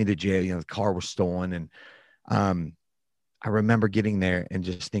took me to jail. You know, the car was stolen. And um, I remember getting there and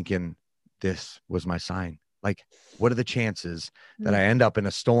just thinking, this was my sign. Like, what are the chances that Mm, I end up in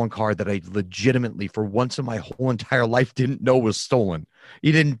a stolen car that I legitimately, for once in my whole entire life, didn't know was stolen?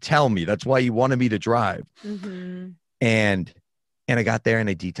 He didn't tell me. That's why he wanted me to drive. mhm. And I got there and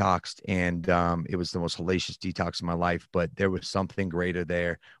I detoxed, and it was the most hellacious detox of my life. But there was something greater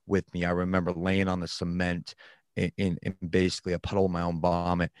there with me. I remember laying on the cement in basically a puddle of my own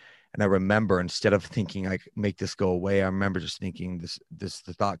vomit. And I remember instead of thinking I could make this go away, I remember just thinking the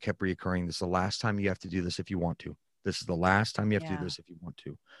thought kept reoccurring. This is the last time you have to do this if you want to. This is the last time you have to do Yeah. this if you want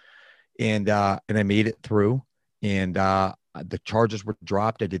to. And I made it through. And the charges were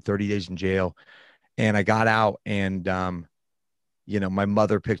dropped. I did 30 days in jail, and I got out. And my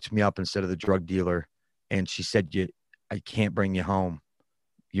mother picked me up instead of the drug dealer, and she said, I can't bring you home.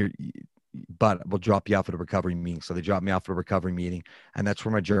 You're, but we'll drop you off at a recovery meeting. So they dropped me off at a recovery meeting. And that's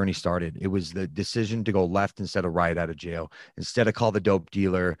where my journey started. It was the decision to go left instead of right out of jail. Instead of call the dope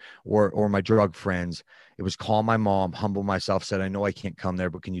dealer or my drug friends, it was call my mom, humble myself, said, I know I can't come there,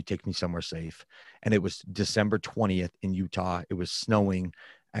 but can you take me somewhere safe? And it was December 20th in Utah. It was snowing.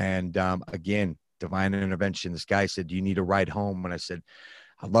 And again, divine intervention. This guy said, do you need a ride home? And I said,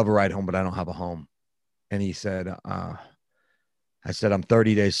 I'd love a ride home, but I don't have a home. And he said, I said, I'm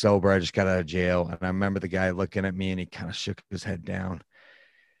 30 days sober. I just got out of jail. And I remember the guy looking at me and he kind of shook his head down.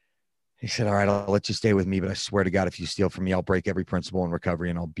 He said, all right, I'll let you stay with me, but I swear to God, if you steal from me, I'll break every principle in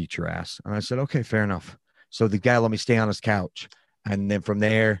recovery and I'll beat your ass. And I said, okay, fair enough. So the guy let me stay on his couch. And then from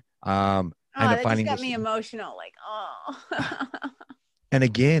there, I Oh, ended up that just finding got this. me emotional. Like, oh. And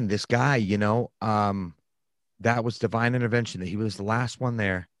again, this guy, that was divine intervention, that he was the last one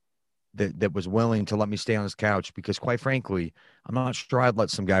there that was willing to let me stay on his couch, because quite frankly, I'm not sure I'd let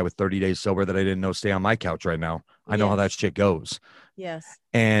some guy with 30 days sober that I didn't know stay on my couch right now. I know how that Yes. shit goes. Yes.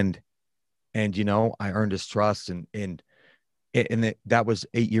 And I earned his trust, that was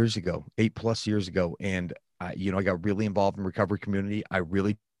 8 years ago, 8+ years ago. And I got really involved in recovery community. I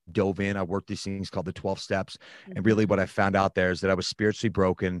really dove in. I worked these things called the 12 steps. And Mhm. really what I found out there is that I was spiritually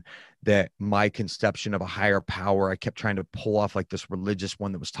broken, that my conception of a higher power, I kept trying to pull off like this religious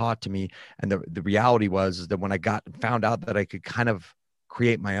one that was taught to me. And the reality was is that when I found out that I could kind of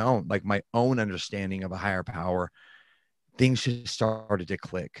create my own, like my own understanding of a higher power, things just started to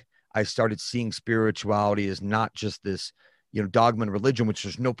click. I started seeing spirituality as not just this, dogma and religion, which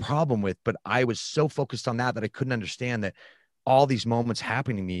there's no problem with, but I was so focused on that I couldn't understand that all these moments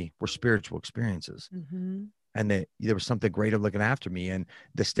happening to me were spiritual experiences, Mhm. and that there was something greater looking after me. And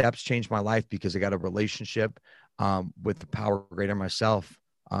the steps changed my life because I got a relationship with the power greater myself,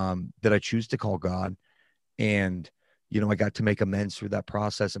 that I choose to call God. And, I got to make amends through that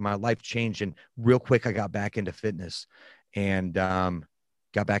process, and my life changed. And real quick, I got back into fitness and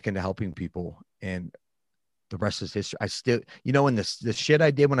got back into helping people. And the rest is history. I still, and the shit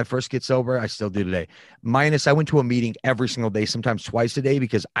I did when I first get sober, I still do today. Minus, I went to a meeting every single day, sometimes twice a day,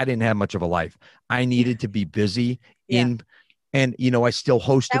 because I didn't have much of a life. I needed to be busy Yeah. and I still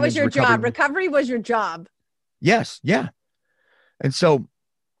host That them was in your job. recovery. Recovery was your job. Yes. Yeah. And so,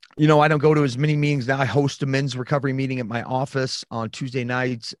 I don't go to as many meetings now. I host a men's recovery meeting at my office on Tuesday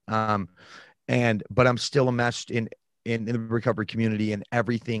nights. But I'm still enmeshed in the recovery community, and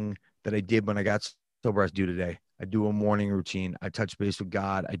everything that I did when I got sober, I do today. I do a morning routine. I touch base with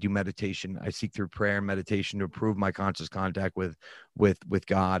God. I do meditation. I seek through prayer and meditation to improve my conscious contact with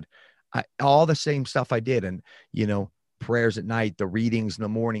God. All the same stuff I did. And, prayers at night, the readings in the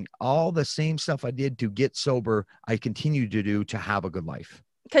morning, all the same stuff I did to get sober, I continue to do to have a good life.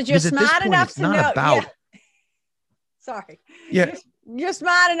 Because you're Because at this smart point, enough it's to not know. Yeah. about, Sorry. yeah, You're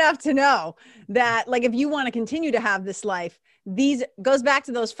smart enough to know that, like, if you want to continue to have this life, these goes back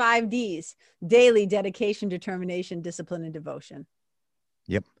to those 5 Ds: daily, dedication, determination, discipline, and devotion.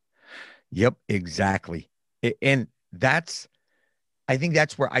 yep, yep, exactly. And I think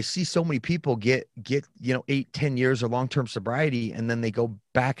that's where I see so many people get 8, 10 years of long-term sobriety, and then they go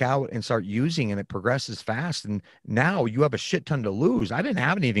back out and start using, and it progresses fast. And now you have a shit ton to lose. I didn't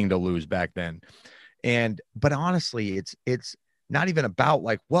have anything to lose back then. But honestly, it's not even about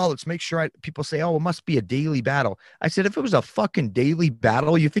like, well, let's make sure people say, oh, it must be a daily battle. I said, if it was a fucking daily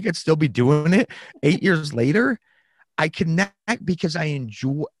battle, you think I'd still be doing it 8 years later? I connect because I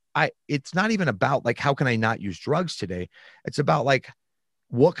enjoy. It's not even about like, how can I not use drugs today? It's about like,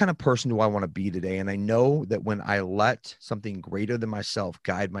 what kind of person do I want to be today? And I know that when I let something greater than myself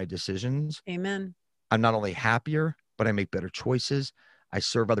guide my decisions, Amen. I'm not only happier, but I make better choices. I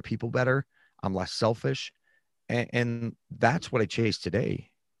serve other people better. I'm less selfish. And that's what I chase today.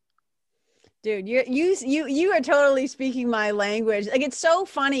 Dude, you are totally speaking my language. Like, it's so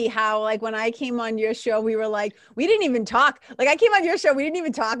funny how, like, when I came on your show, we were like, we didn't even talk. Like, I came on your show, we didn't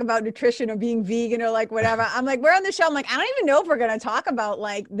even talk about nutrition or being vegan or like whatever. I'm like, we're on the show. I'm like, I don't even know if we're gonna talk about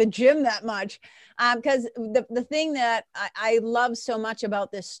like the gym that much. Because the thing that I love so much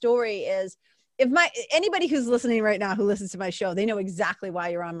about this story is, if anybody who's listening right now who listens to my show, they know exactly why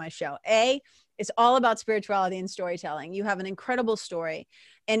you're on my show. It's all about spirituality and storytelling. You have an incredible story,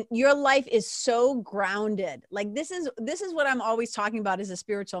 and your life is so grounded. Like, this is what I'm always talking about as a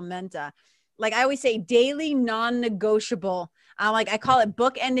spiritual mentor. Like, I always say, daily non-negotiable. I call it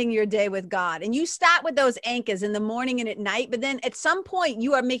bookending your day with God. And you start with those anchors in the morning and at night, but then at some point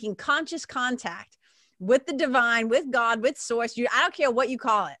you are making conscious contact with the divine, with God, with source. I don't care what you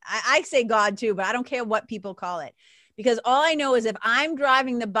call it. I say God too, but I don't care what people call it, because all I know is if I'm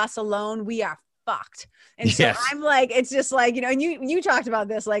driving the bus alone, we are fucked. And so Yes. I'm like, it's just like, and you talked about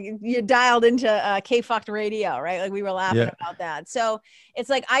this, like, you're dialed into K-fucked radio, right? Like, we were laughing Yeah. about that. So it's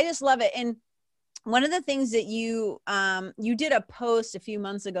like, I just love it. And one of the things that you did a post a few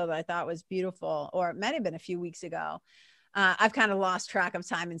months ago that I thought was beautiful, or it might have been a few weeks ago. I've kind of lost track of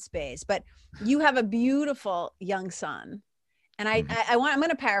time and space, but you have a beautiful young son. And I'm going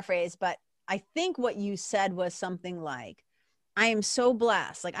to paraphrase, but I think what you said was something like, I am so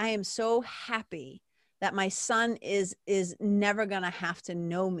blessed. Like, I am so happy that my son is never going to have to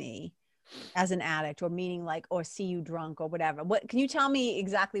know me as an addict, or meaning like, or see you drunk or whatever. What can you tell me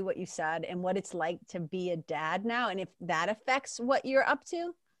exactly what you said and what it's like to be a dad now, and if that affects what you're up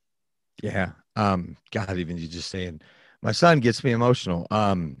to? Yeah. God, even you just saying my son gets me emotional.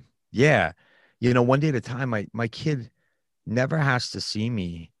 Yeah. One day at a time, my kid never has to see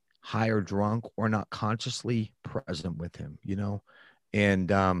me high or drunk or not consciously present with him,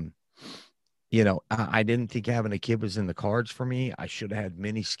 and I didn't think having a kid was in the cards for me. I should have had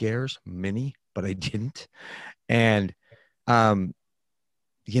many scares, but I didn't. And um,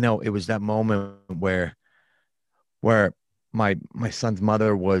 it was that moment where my son's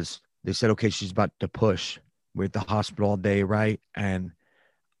mother they said, okay, she's about to push. We're at the hospital all day, right? And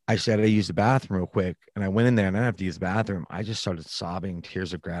I said, I used the bathroom real quick. And I went in there and I didn't have to use the bathroom. I just started sobbing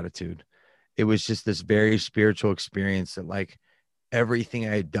tears of gratitude. It was just this very spiritual experience that like everything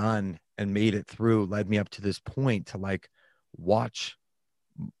I had done and made it through led me up to this point to like watch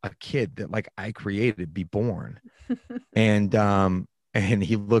a kid that like I created be born. And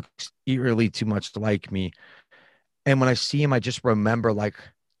he looks eerily too much like me. And when I see him, I just remember like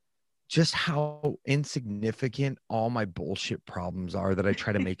just how insignificant all my bullshit problems are that I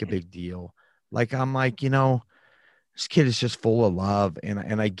try to make a big deal. Like I'm like, this kid is just full of love,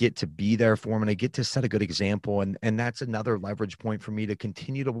 and I get to be there for him, and I get to set a good example. And that's another leverage point for me to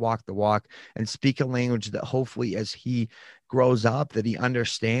continue to walk the walk and speak a language that hopefully as he grows up, that he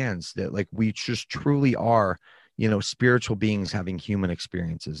understands that like we just truly are, spiritual beings having human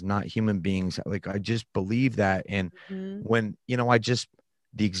experiences, not human beings. Like I just believe that. And Mhm. when,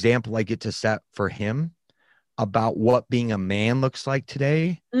 the example I get to set for him about what being a man looks like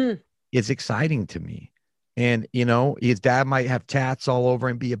today Mm. is exciting to me. And, his dad might have tats all over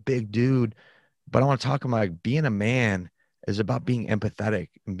and be a big dude, but I want to talk about like being a man is about being empathetic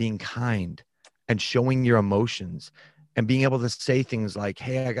and being kind and showing your emotions and being able to say things like,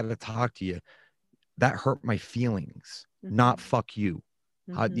 hey, I got to talk to you. That hurt my feelings, not Mhm. fuck you.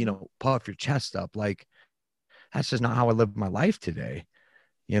 Mhm. Puff your chest up. Like, that's just not how I live my life today,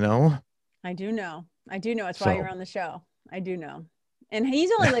 you know? I do know. I do know. It's why you're So on the show. I do know. And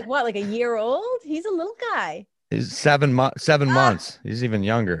he's only like what, like a year old? He's a little guy. it's 7 months, 7 months. He's even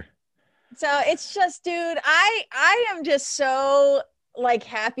younger. So it's just, dude, I am just so like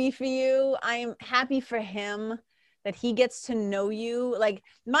happy for you. I am happy for him that he gets to know you. Like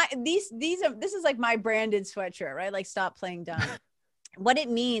these are this is like my branded sweatshirt, right? Like stop playing dumb. What it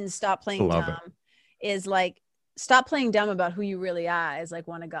means, stop I playing love it. dumb, is like stop playing dumb about who you really are as like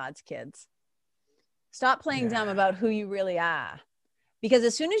one of God's kids. Stop playing Yeah. dumb about who you really are. Because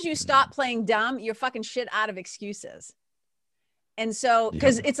as soon as you stop playing dumb, you're fucking shit out of excuses. And so, Yep.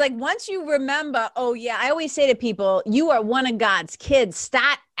 because it's like once you remember, oh, yeah, I always say to people, you are one of God's kids,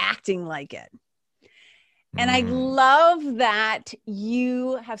 start acting like it. And I Mm. love that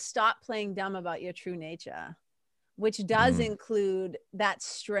you have stopped playing dumb about your true nature, which does Mm. include that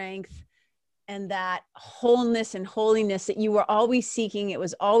strength and that wholeness and holiness that you were always seeking. It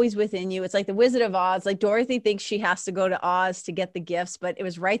was always within you. It's like the Wizard of Oz. Like Dorothy thinks she has to go to Oz to get the gifts, but it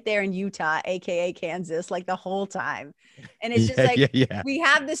was right there in Utah, aka Kansas, like the whole time. And it's just Yeah, like yeah, yeah. we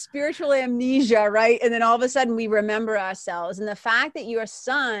have this spiritual amnesia, right? And then all of a sudden we remember ourselves. And the fact that your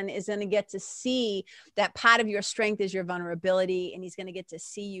son is going to get to see that part of your strength is your vulnerability, and he's going to get to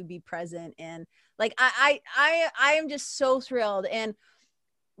see you be present. And like I am just so thrilled. And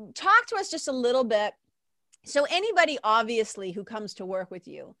talk to us just a little bit. So anybody obviously who comes to work with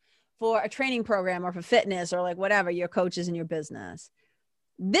you for a training program or for fitness or like whatever your coaches in your business,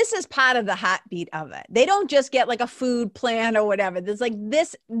 this is part of the heartbeat of it. They don't just get like a food plan or whatever. There's like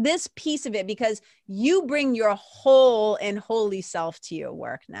this piece of it because you bring your whole and holy self to your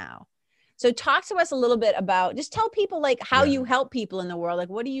work now. So talk to us a little bit about, just tell people like how Yeah. you help people in the world. Like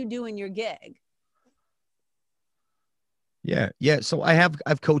what do you do in your gig? Yeah. Yeah. So I have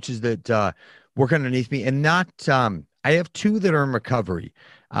coaches that work underneath me, and not I have two that are in recovery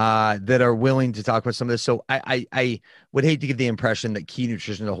that are willing to talk about some of this. So I would hate to give the impression that Key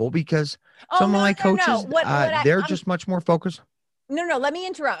Nutrition is a whole, because Oh, some of no, my no, no. coaches What they're I'm just much more focused no, no, let me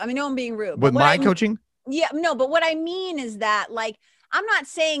interrupt. I mean, no, I'm being rude, but with my coaching. yeah, no, but what I mean is that, like, I'm not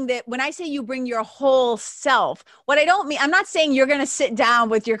saying that when I say you bring your whole self, what I don't mean, I'm not saying you're going to sit down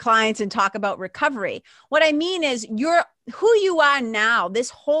with your clients and talk about recovery. What I mean is you're who you are now, this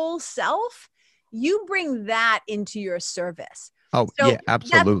whole self, you bring that into your service. Oh So yeah,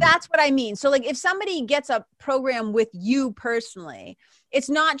 absolutely. that's what I mean. So like if somebody gets a program with you personally, it's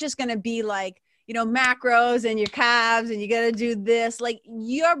not just going to be like, macros and your calves and you got to do this. Like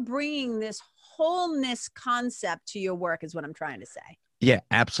you're bringing this wholeness concept to your work is what I'm trying to say. Yeah,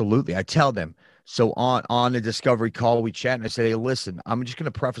 absolutely. I tell them. So on the discovery call, we chat, and I say, hey, listen, I'm just going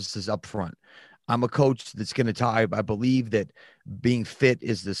to preface this up front. I'm a coach that's going to tell. I believe that being fit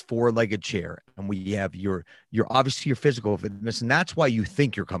is this four-legged chair, and we have your obviously your physical fitness, and that's why you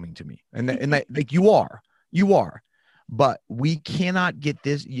think you're coming to me, and that, like you are, but we cannot get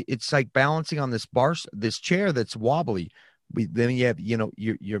this. It's like balancing on this chair that's wobbly. Then you have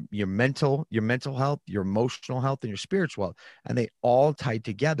your mental health, your emotional health, and your spiritual health, and they all tie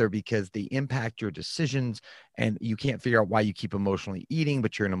together because they impact your decisions. And you can't figure out why you keep emotionally eating,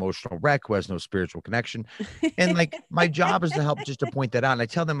 but you're an emotional wreck who has no spiritual connection. And like my job is to help just to point that out. And I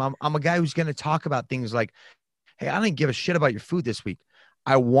tell them I'm a guy who's going to talk about things like, hey, I didn't give a shit about your food this week.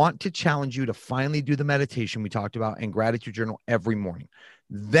 I want to challenge you to finally do the meditation we talked about and gratitude journal every morning.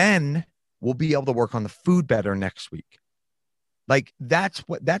 Then we'll be able to work on the food better next week. Like that's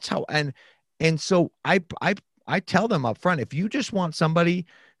how, and so I tell them up front, if you just want somebody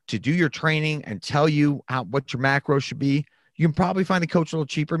to do your training and tell you what your macro should be, you can probably find a coach a little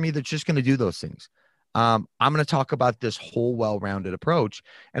cheaper than me that's just going to do those things. I'm going to talk about this whole well-rounded approach,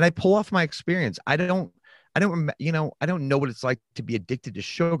 and I pull off my experience. I don't, I don't know what it's like to be addicted to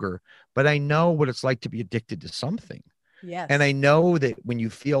sugar, but I know what it's like to be addicted to something. And I Yes. know that when you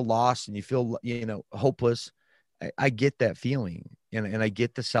feel lost and you feel, hopeless, I get that feeling, and I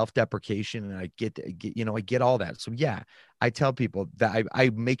get the self-deprecation, and I get all that. So yeah, I tell people that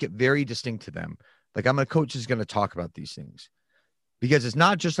I make it very distinct to them. Like, I'm a coach is going to talk about these things, because it's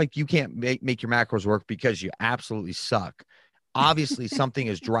not just like you can't make your macros work because you absolutely suck. Obviously something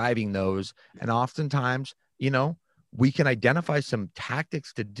is driving those. And oftentimes, we can identify some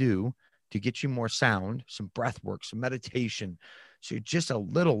tactics to do to get you more sound, some breath work, some meditation. So you're just a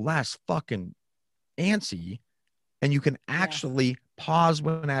little less fucking antsy, and you can Yes. actually pause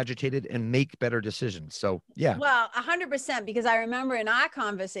when agitated and make better decisions. So yeah. Well, 100%, because I remember in our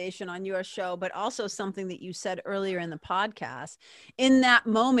conversation on your show, but also something that you said earlier in the podcast, in that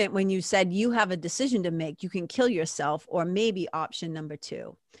moment when you said you have a decision to make, you can kill yourself, or maybe option number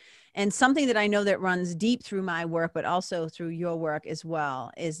two. And something that I know that runs deep through my work, but also through your work as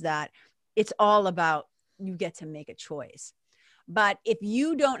well, is that it's all about you get to make a choice. But if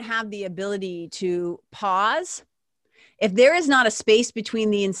you don't have the ability to pause, if there is not a space between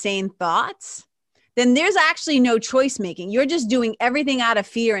the insane thoughts, then there's actually no choice making. You're just doing everything out of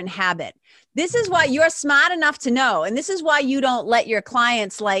fear and habit. This is why you're smart enough to know. And this is why you don't let your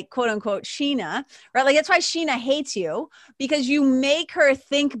clients, like, quote unquote, Sheena, right? Like, that's why Sheena hates you, because you make her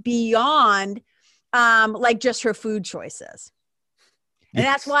think beyond like just her food choices. And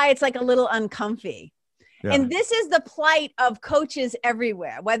that's Yes. why it's like a little uncomfy. Yeah. And this is the plight of coaches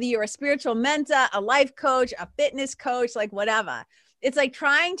everywhere, whether you're a spiritual mentor, a life coach, a fitness coach, like whatever. It's like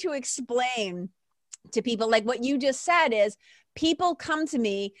trying to explain to people, like what you just said is, people come to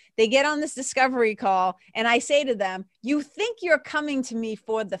me, they get on this discovery call, and I say to them, you think you're coming to me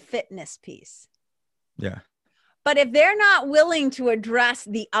for the fitness piece. Yeah. But if they're not willing to address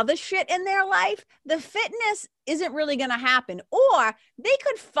the other shit in their life, the fitness isn't really going to happen. Or they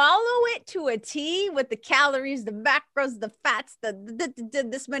could follow it to a T with the calories, the macros, the fats,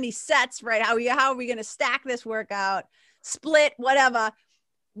 this many sets, right? How are we going to stack this workout, split, whatever.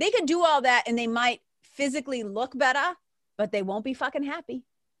 They could do all that, and they might physically look better, but they won't be fucking happy.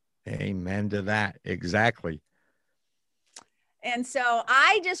 Amen to that. Exactly. And so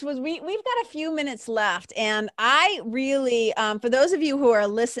I just we've got a few minutes left. And I really, for those of you who are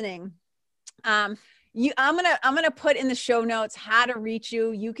listening, I'm going to put in the show notes how to reach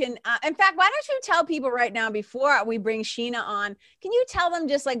you. You can, in fact, why don't you tell people right now, before we bring Sheena on, can you tell them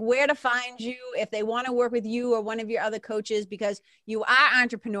just like where to find you if they want to work with you or one of your other coaches, because you are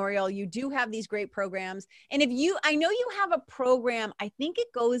entrepreneurial, you do have these great programs. And I know you have a program, I think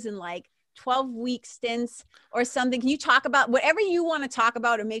it goes in like 12-week stints or something. Can you talk about whatever you want to talk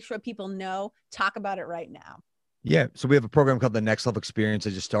about and make sure people know, talk about it right now? Yeah. So we have a program called the Next Level Experience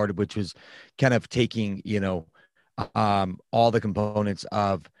I just started, which was kind of taking, all the components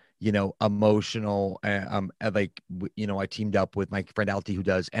of, emotional, I teamed up with my friend Alti, who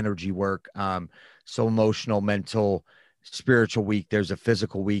does energy work. So emotional, mental, spiritual week. There's a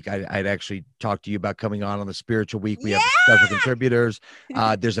physical week. I'd actually talked to you about coming on the spiritual week. We Yeah. have special contributors.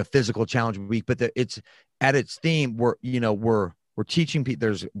 There's a physical challenge week, but it's at its theme. We're teaching people.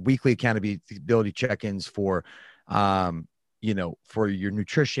 There's weekly accountability check-ins for for your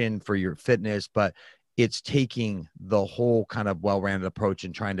nutrition, for your fitness, but it's taking the whole kind of well-rounded approach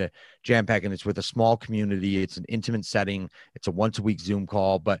and trying to jam pack. And it's with a small community. It's an intimate setting. It's a once a week Zoom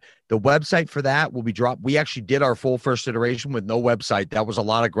call, but the website for that will be dropped. We actually did our full first iteration with no website. That was a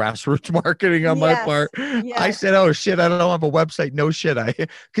lot of grassroots marketing on my Yes. part. I Yes. said, oh shit, I don't have a website. No shit.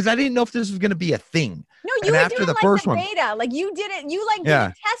 Cause I didn't know if this was going to be a thing. No, you And were after doing the like first the one, beta, like you did it. You like did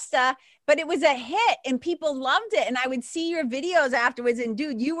yeah, a testa, but it was a hit and people loved it. And I would see your videos afterwards, and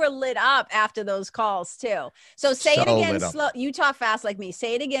dude, you were lit up after those calls too. So say it so again, lit up. slow. You talk fast like me.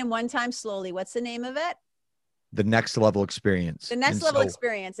 Say it again one time slowly. What's the name of it? The Next Level Experience. The Next And Level so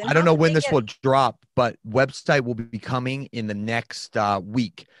Experience. And I how don't know can when they this get? will drop, but website will be coming in the next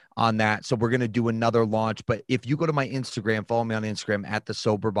week on that. So we're going to do another launch. But if you go to my Instagram, follow me on Instagram at the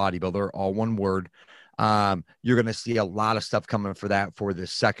Sober Bodybuilder, all one word. You're going to see a lot of stuff coming for that for the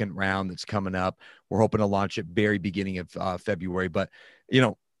second round that's coming up. We're hoping to launch it very beginning of February. But,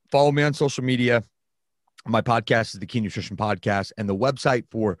 follow me on social media. My podcast is the Key Nutrition Podcast, and the website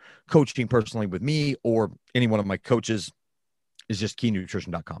for coaching personally with me or any one of my coaches is just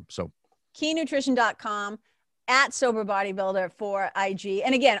keynutrition.com. So keynutrition.com at Sober Bodybuilder for IG.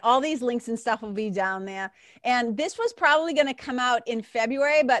 And again, all these links and stuff will be down there. And this was probably going to come out in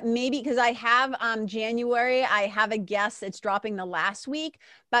February, but maybe because I have January, I have a guest that's dropping the last week,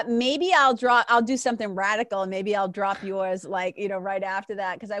 but maybe I'll do something radical, and maybe I'll drop yours like, right after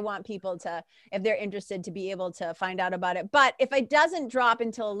that. Cause I want people to, if they're interested, to be able to find out about it. But if it doesn't drop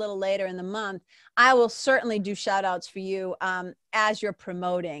until a little later in the month, I will certainly do shout outs for you as you're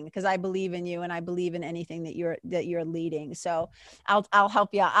promoting, because I believe in you and I believe in anything that you're leading. So I'll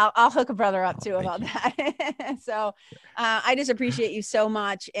help you. I'll hook a brother up too about that. So I just appreciate you so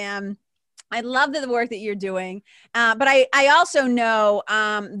much. And I love the work that you're doing. But I also know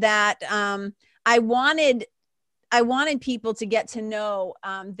that I wanted people to get to know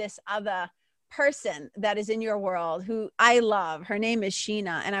this other person that is in your world who I love. Her name is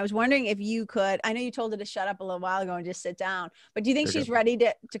Sheena. And I was wondering if you could, I know you told her to shut up a little while ago and just sit down, but do you think she's ready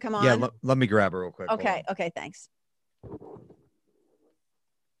to come on? Yeah, let me grab her real quick. Okay. Okay. Thanks.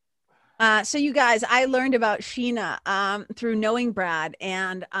 So you guys, I learned about Sheena through knowing Brad,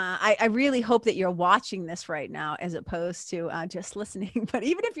 and I really hope that you're watching this right now as opposed to just listening. But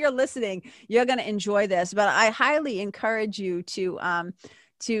even if you're listening, you're going to enjoy this. But I highly encourage you to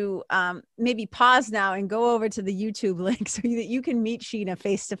maybe pause now and go over to the YouTube link so that you can meet Sheena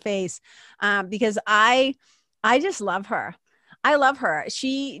face to face, because I just love her. I love her.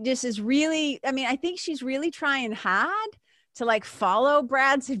 She just is really, I think she's really trying hard to like follow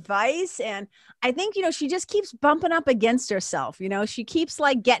Brad's advice. And I think, she just keeps bumping up against herself. She keeps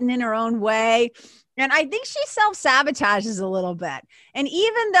like getting in her own way. And I think she self-sabotages a little bit. And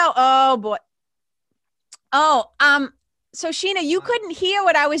even though, oh boy. So Sheena, you couldn't hear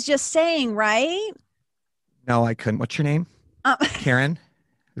what I was just saying, right? No, I couldn't. What's your name? Karen?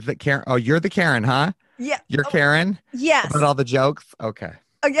 Is it Karen? Oh, you're the Karen, huh? Yeah. You're Karen? Yes. About all the jokes? Okay.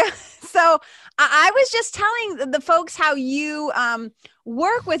 Okay. So I was just telling the folks how you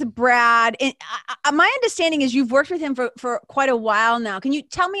work with Brad. And my understanding is you've worked with him for quite a while now. Can you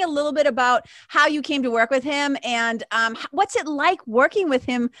tell me a little bit about how you came to work with him, and what's it like working with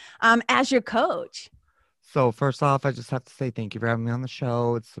him as your coach? So first off, I just have to say thank you for having me on the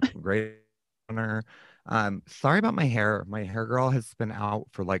show. It's a great honor. Sorry about my hair. My hair girl has been out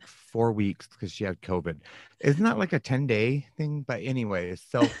for like 4 weeks because she had COVID. Isn't that like a 10-day thing? But anyways,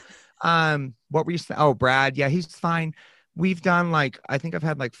 so what were you saying? Oh, Brad, yeah, he's fine. We've done I think I've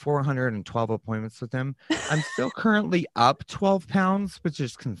had like 412 appointments with him. I'm still currently up 12 pounds, which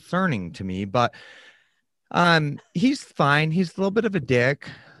is concerning to me, but he's fine. He's a little bit of a dick.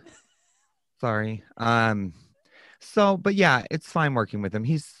 Sorry. But yeah, it's fine working with him.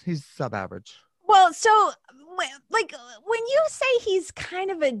 He's sub average. Well, so like when you say he's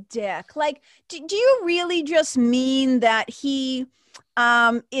kind of a dick, like, do you really just mean that he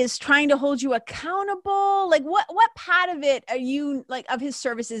is trying to hold you accountable? Like what part of it are you like of his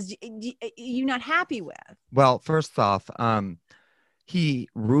services you not happy with? Well, first off, he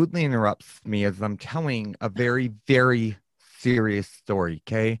rudely interrupts me as I'm telling a very, very serious story.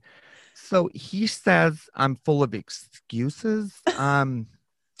 Okay. So he says I'm full of excuses.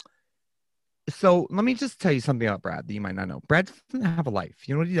 So let me just tell you something about Brad that you might not know. Brad doesn't have a life.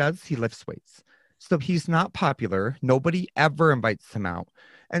 You know what he does? He lifts weights. So he's not popular. Nobody ever invites him out.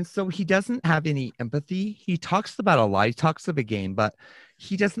 And so he doesn't have any empathy. He talks about a lot. He talks of a game, but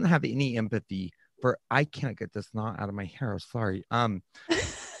he doesn't have any empathy for, I can't get this knot out of my hair. Sorry.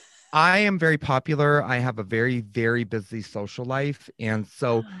 I am very popular. I have a very, very busy social life. And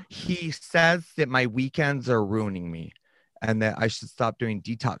so he says that my weekends are ruining me and that I should stop doing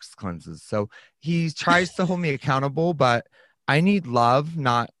detox cleanses. So he tries to hold me accountable, but I need love,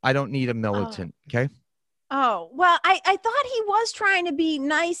 I don't need a militant. Okay. Oh, well, I thought he was trying to be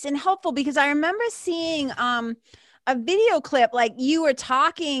nice and helpful, because I remember seeing a video clip, like you were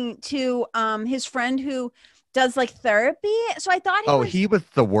talking to his friend who does like therapy. So I thought he was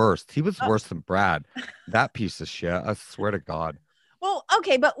the worst. He was worse than Brad. That piece of shit. I swear to God. Well,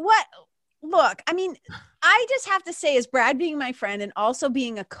 okay, but look, I just have to say, as Brad being my friend and also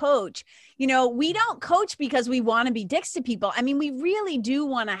being a coach, we don't coach because we want to be dicks to people. We really do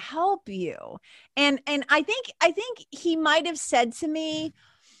want to help you. And I think he might have said to me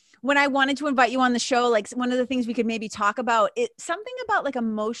when I wanted to invite you on the show, like one of the things we could maybe talk about, something about like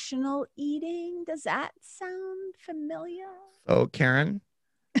emotional eating. Does that sound familiar? So Karen,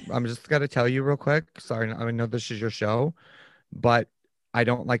 I'm just got to tell you real quick. Sorry, I know this is your show, but I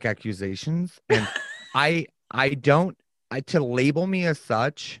don't like accusations, and to label me as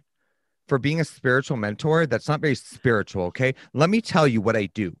such for being a spiritual mentor, that's not very spiritual. Okay. Let me tell you what I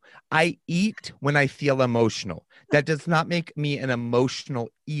do. I eat when I feel emotional. That does not make me an emotional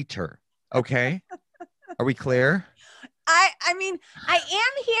eater. Okay. Are we clear? I mean, I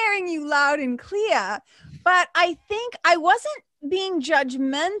am hearing you loud and clear, but I think I wasn't being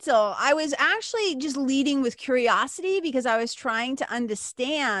judgmental. I was actually just leading with curiosity because I was trying to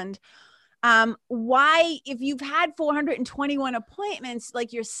understand why, if you've had 421 appointments,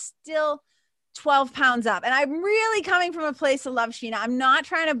 like you're still 12 pounds up. And I'm really coming from a place of love, Sheena. I'm not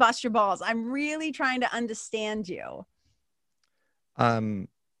trying to bust your balls. I'm really trying to understand you. Um,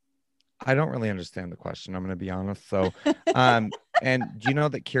 I don't really understand the question. I'm going to be honest. So, and do you know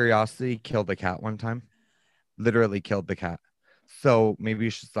that curiosity killed the cat one time? Literally killed the cat. So maybe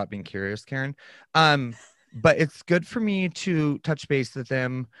you should stop being curious, Karen. But it's good for me to touch base with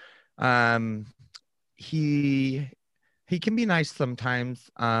him. Um, he he can be nice sometimes.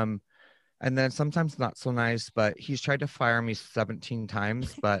 And then sometimes not so nice, but he's tried to fire me 17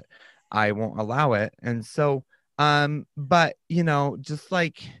 times, but I won't allow it. And so, but you know, just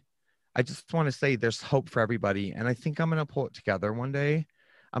like I just want to say there's hope for everybody. And I think I'm going to pull it together one day.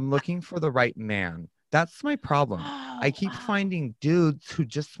 I'm looking for the right man. That's my problem. I Oh, keep wow. finding dudes who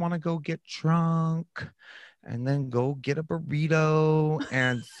just want to go get drunk and then go get a burrito.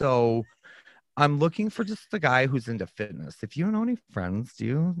 And so I'm looking for just the guy who's into fitness. If you know any friends,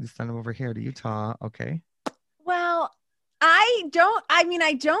 you send them over here to Utah. Okay. Well, I mean,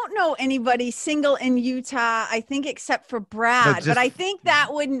 I don't know anybody single in Utah, I think, except for No, Brad, but just I think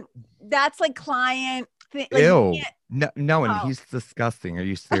that's like client thing. Like you ew. can't, No, and oh, he's disgusting. Are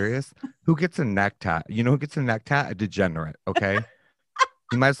you serious? Who gets a neck tat? You know who gets a neck tat? A degenerate. Okay.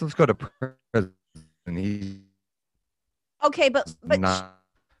 He might as well just go to prison. He's okay, not,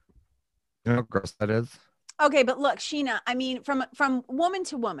 you know how gross that is? okay, but look, Sheena, I mean, from woman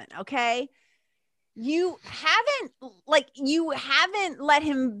to woman, okay? You haven't let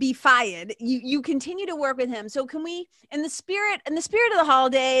him be fired. You continue to work with him. So can we, in the spirit of the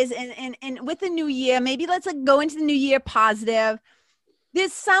holidays and with the new year, maybe let's like go into the new year positive.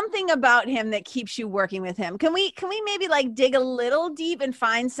 There's something about him that keeps you working with him. Can we maybe like dig a little deep and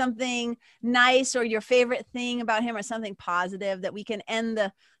find something nice or your favorite thing about him or something positive that we can end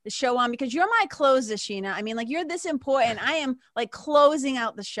the show on? Because you're my closer, Sheena. I mean, like you're this important. I am like closing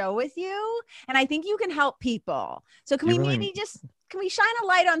out the show with you, and I think you can help people. So You really, can we shine a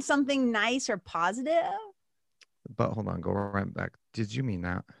light on something nice or positive? but hold on, go right back. Did you mean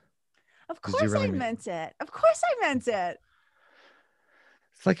that? Of Did you course really I mean? meant it. Of course I meant it.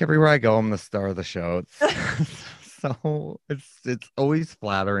 It's like everywhere I go, I'm the star of the show. It's so it's always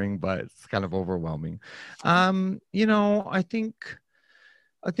flattering, but it's kind of overwhelming. You know, I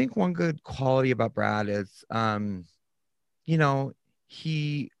think one good quality about Brad is you know,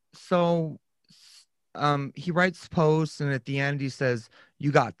 he so he writes posts and at the end he says,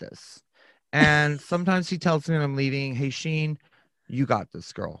 "You got this." And sometimes he tells me when I'm leaving, "Hey Sheen, you got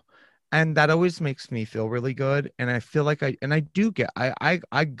this, girl." And that always makes me feel really good. And I feel like I do get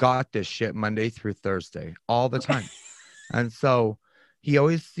I got this shit Monday through Thursday all the time. And so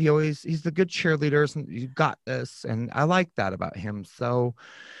he's the good cheerleaders and you got this. And I like that about him. So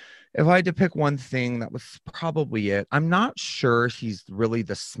if I had to pick one thing, that was probably it. I'm not sure he's really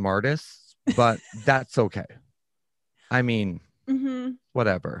the smartest, but that's okay. I mean, Mm-hmm.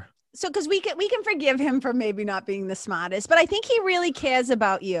 whatever. So because we can forgive him for maybe not being the smartest, but I think he really cares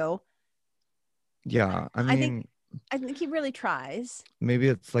about you. Yeah. I I think mean, I think he really tries. maybe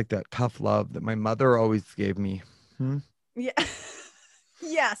it's like that tough love that my mother always gave me. Hmm? Yeah.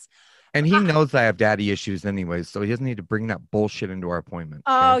 Yes. And he knows I have daddy issues anyways, so he doesn't need to bring that bullshit into our appointment.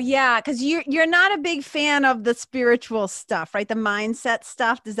 Oh Okay. yeah, because you're not a big fan of the spiritual stuff, right? The mindset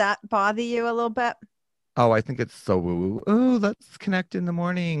stuff. Does that bother you a little bit? Oh, I think it's so woo woo. Oh, let's connect in the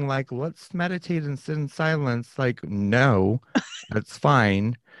morning. Like, let's meditate and sit in silence. Like, no, that's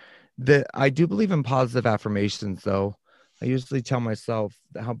fine. I do believe in positive affirmations though. I usually tell myself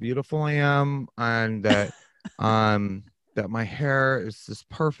how beautiful I am and um that my hair is just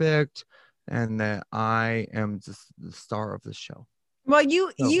perfect and that I am just the star of the show. Well,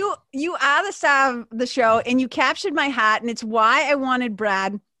 you So, you you are the star of the show, and you captured my hat, and it's why I wanted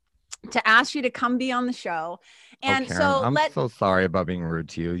Brad to ask you to come be on the show. oh And Karen, so I'm let so sorry about being rude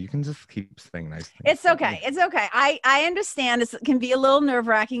to you. You can just keep saying nice things It's to me. okay. It's okay. I understand it can be a little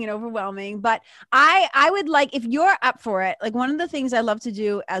nerve-wracking and overwhelming, but I would like, if you're up for it, like one of the things I love to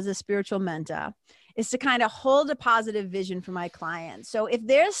do as a spiritual mentor is to kind of hold a positive vision for my clients. So if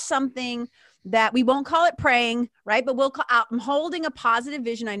there's something that we won't call it praying, right? But I'm holding a positive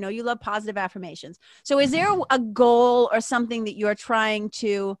vision. I know you love positive affirmations. So is there a goal or something that you're trying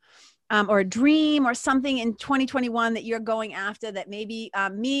to or a dream or something in 2021 that you're going after that maybe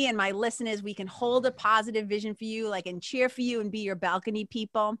me and my listeners, we can hold a positive vision for you, like, and cheer for you and be your balcony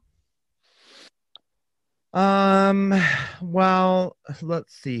people? Well,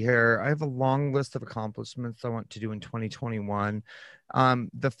 let's see here. I have a long list of accomplishments I want to do in 2021.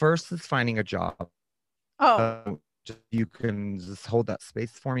 The first is finding a job. Oh, You can just hold that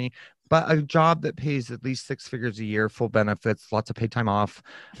space for me, but a job that pays at least 6 figures a year, full benefits, lots of paid time off,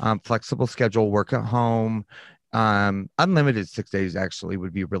 flexible schedule, work at home, unlimited 6 days actually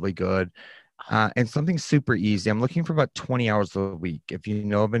would be really good. And something super easy. I'm looking for about 20 hours a week, if you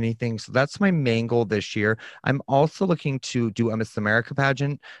know of anything. So that's my main goal this year. I'm also looking to do a Miss America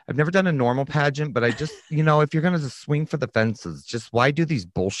pageant. I've never done a normal pageant, but I just, if you're going to just swing for the fences, just why do these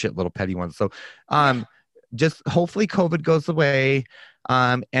bullshit little petty ones? So, just hopefully COVID goes away.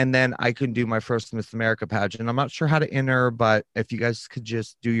 And then I can do my first Miss America pageant. I'm not sure how to enter, but if you guys could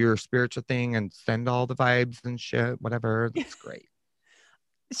just do your spiritual thing and send all the vibes and shit, whatever, that's great.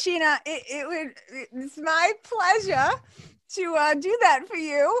 Sheena, it's my pleasure to do that for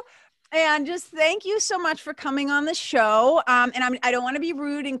you. And just thank you so much for coming on the show. And I don't want to be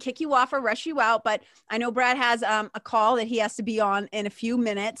rude and kick you off or rush you out, but I know Brad has a call that he has to be on in a few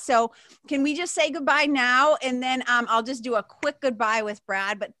minutes. So can we just say goodbye now? And then I'll just do a quick goodbye with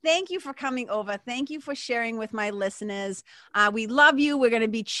Brad. But thank you for coming over. Thank you for sharing with my listeners. We love you. We're going to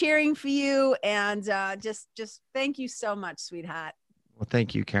be cheering for you. And just thank you so much, sweetheart. Well,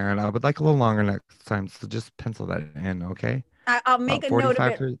 thank you, Karen. I would like a little longer next time, so just pencil that in, okay? I'll make a note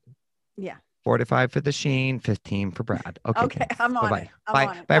of it. Yeah. 45 for the Sheen, 15 for Brad. Okay. I'm on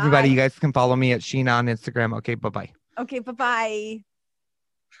bye-bye. it. Bye, everybody. You guys can follow me at Sheen on Instagram. Okay, bye-bye. Okay, bye-bye.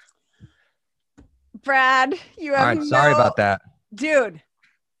 Brad, you have all right, sorry about that. Dude,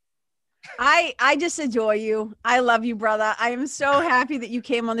 I just adore you. I love you, brother. I am so happy that you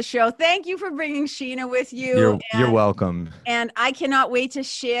came on the show. Thank you for bringing Sheena with you. You're welcome. And I cannot wait to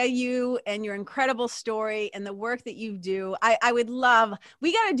share you and your incredible story and the work that you do. I would love,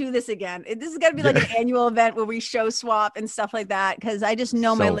 we got to do this again. This is going to be like an annual event where we show swap and stuff like that. Cause I just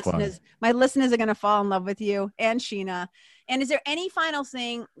know my listeners are going to fall in love with you and Sheena. And is there any final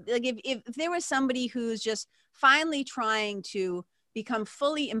thing, like if there was somebody who's just finally trying to become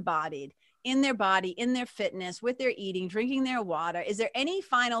fully embodied in their body, in their fitness, with their eating, drinking their water, is there any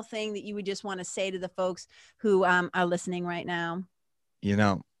final thing that you would just want to say to the folks who are listening right now?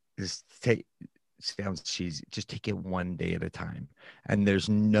 Just sounds cheesy. Just take it one day at a time. And there's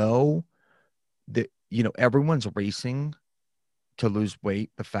everyone's racing to lose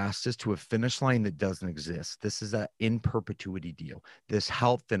weight the fastest to a finish line that doesn't exist. This is an in perpetuity deal. This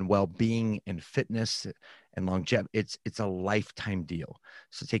health and well-being and fitness and longevity, it's a lifetime deal.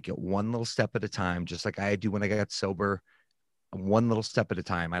 So take it one little step at a time, just like I do when I got sober. One little step at a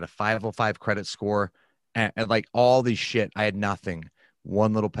time. I had a 505 credit score and like all these shit. I had nothing.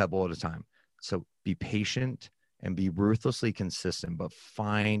 One little pebble at a time. So be patient and be ruthlessly consistent, but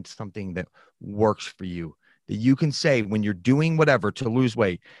find something that works for you. That you can say when you're doing whatever to lose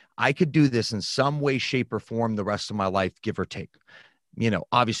weight, I could do this in some way, shape, or form the rest of my life, give or take.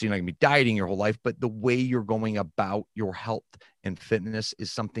 Obviously you're not gonna be dieting your whole life, but the way you're going about your health and fitness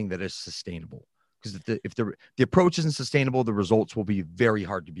is something that is sustainable. Because if the approach isn't sustainable, the results will be very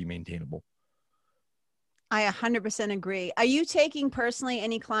hard to be maintainable. I 100% agree. Are you taking personally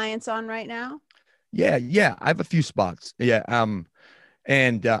any clients on right now? Yeah. I have a few spots. Yeah.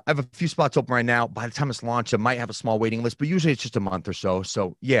 And I have a few spots open right now. By the time it's launched, I might have a small waiting list, but usually it's just a month or so.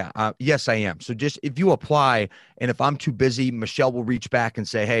 So yeah, yes, I am. So just if you apply and if I'm too busy, Michelle will reach back and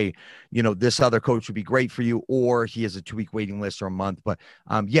say, hey, this other coach would be great for you, or he has a 2-week waiting list or a month. But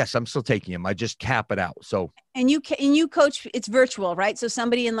yes, I'm still taking him. I just cap it out. So. And you coach, it's virtual, right? So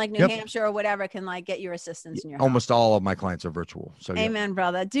somebody in like New Hampshire or whatever can like get your assistance in your Almost home. all of my clients are virtual. So amen,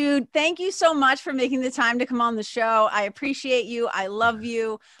 brother. Dude, thank you so much for making the time to come on the show. I appreciate you. I love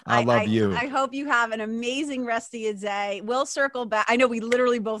you. I love you. I hope you have an amazing rest of your day. We'll circle back. I know we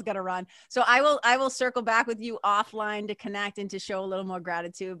literally both got to run. So I will circle back with you offline to connect and to show a little more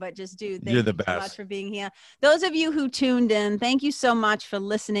gratitude. But just dude, thank you so much for being here. Those of you who tuned in, thank you so much for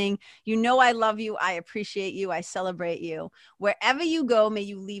listening. I love you. I appreciate you. I celebrate you. Wherever you go, may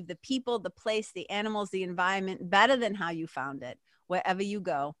you leave the people, the place, the animals, the environment better than how you found it. Wherever you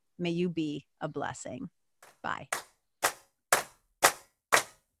go, may you be a blessing. Bye.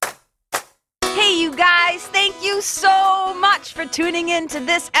 Hey, you guys, thank you so much for tuning in to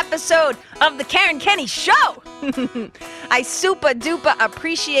this episode of The Karen Kenny Show. I super duper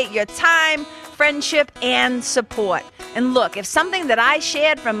appreciate your time, friendship, and support. And look, if something that I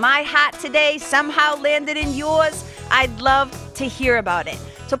shared from my heart today somehow landed in yours, I'd love to hear about it.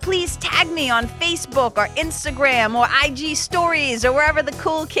 So please tag me on Facebook or Instagram or IG stories or wherever the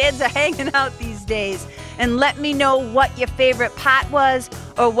cool kids are hanging out these days. And let me know what your favorite part was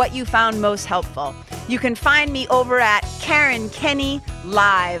or what you found most helpful. You can find me over at Karen Kenney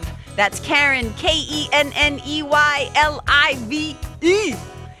Live. That's Karen, KENNEYLIVE.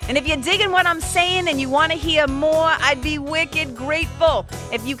 And if you're digging what I'm saying and you want to hear more, I'd be wicked grateful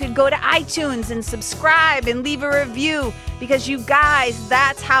if you could go to iTunes and subscribe and leave a review, because you guys,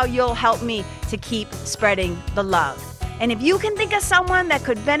 that's how you'll help me to keep spreading the love. And if you can think of someone that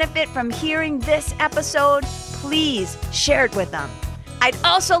could benefit from hearing this episode, please share it with them. I'd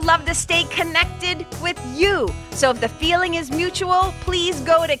also love to stay connected with you. So if the feeling is mutual, please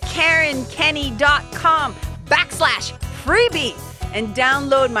go to KarenKenney.com/freebie and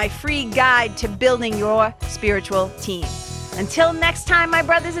download my free guide to building your spiritual team. Until next time, my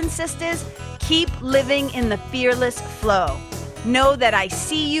brothers and sisters, keep living in the fearless flow. Know that I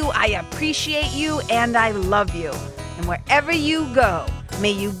see you, I appreciate you, and I love you. And wherever you go,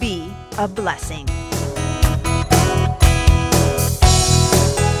 may you be a blessing.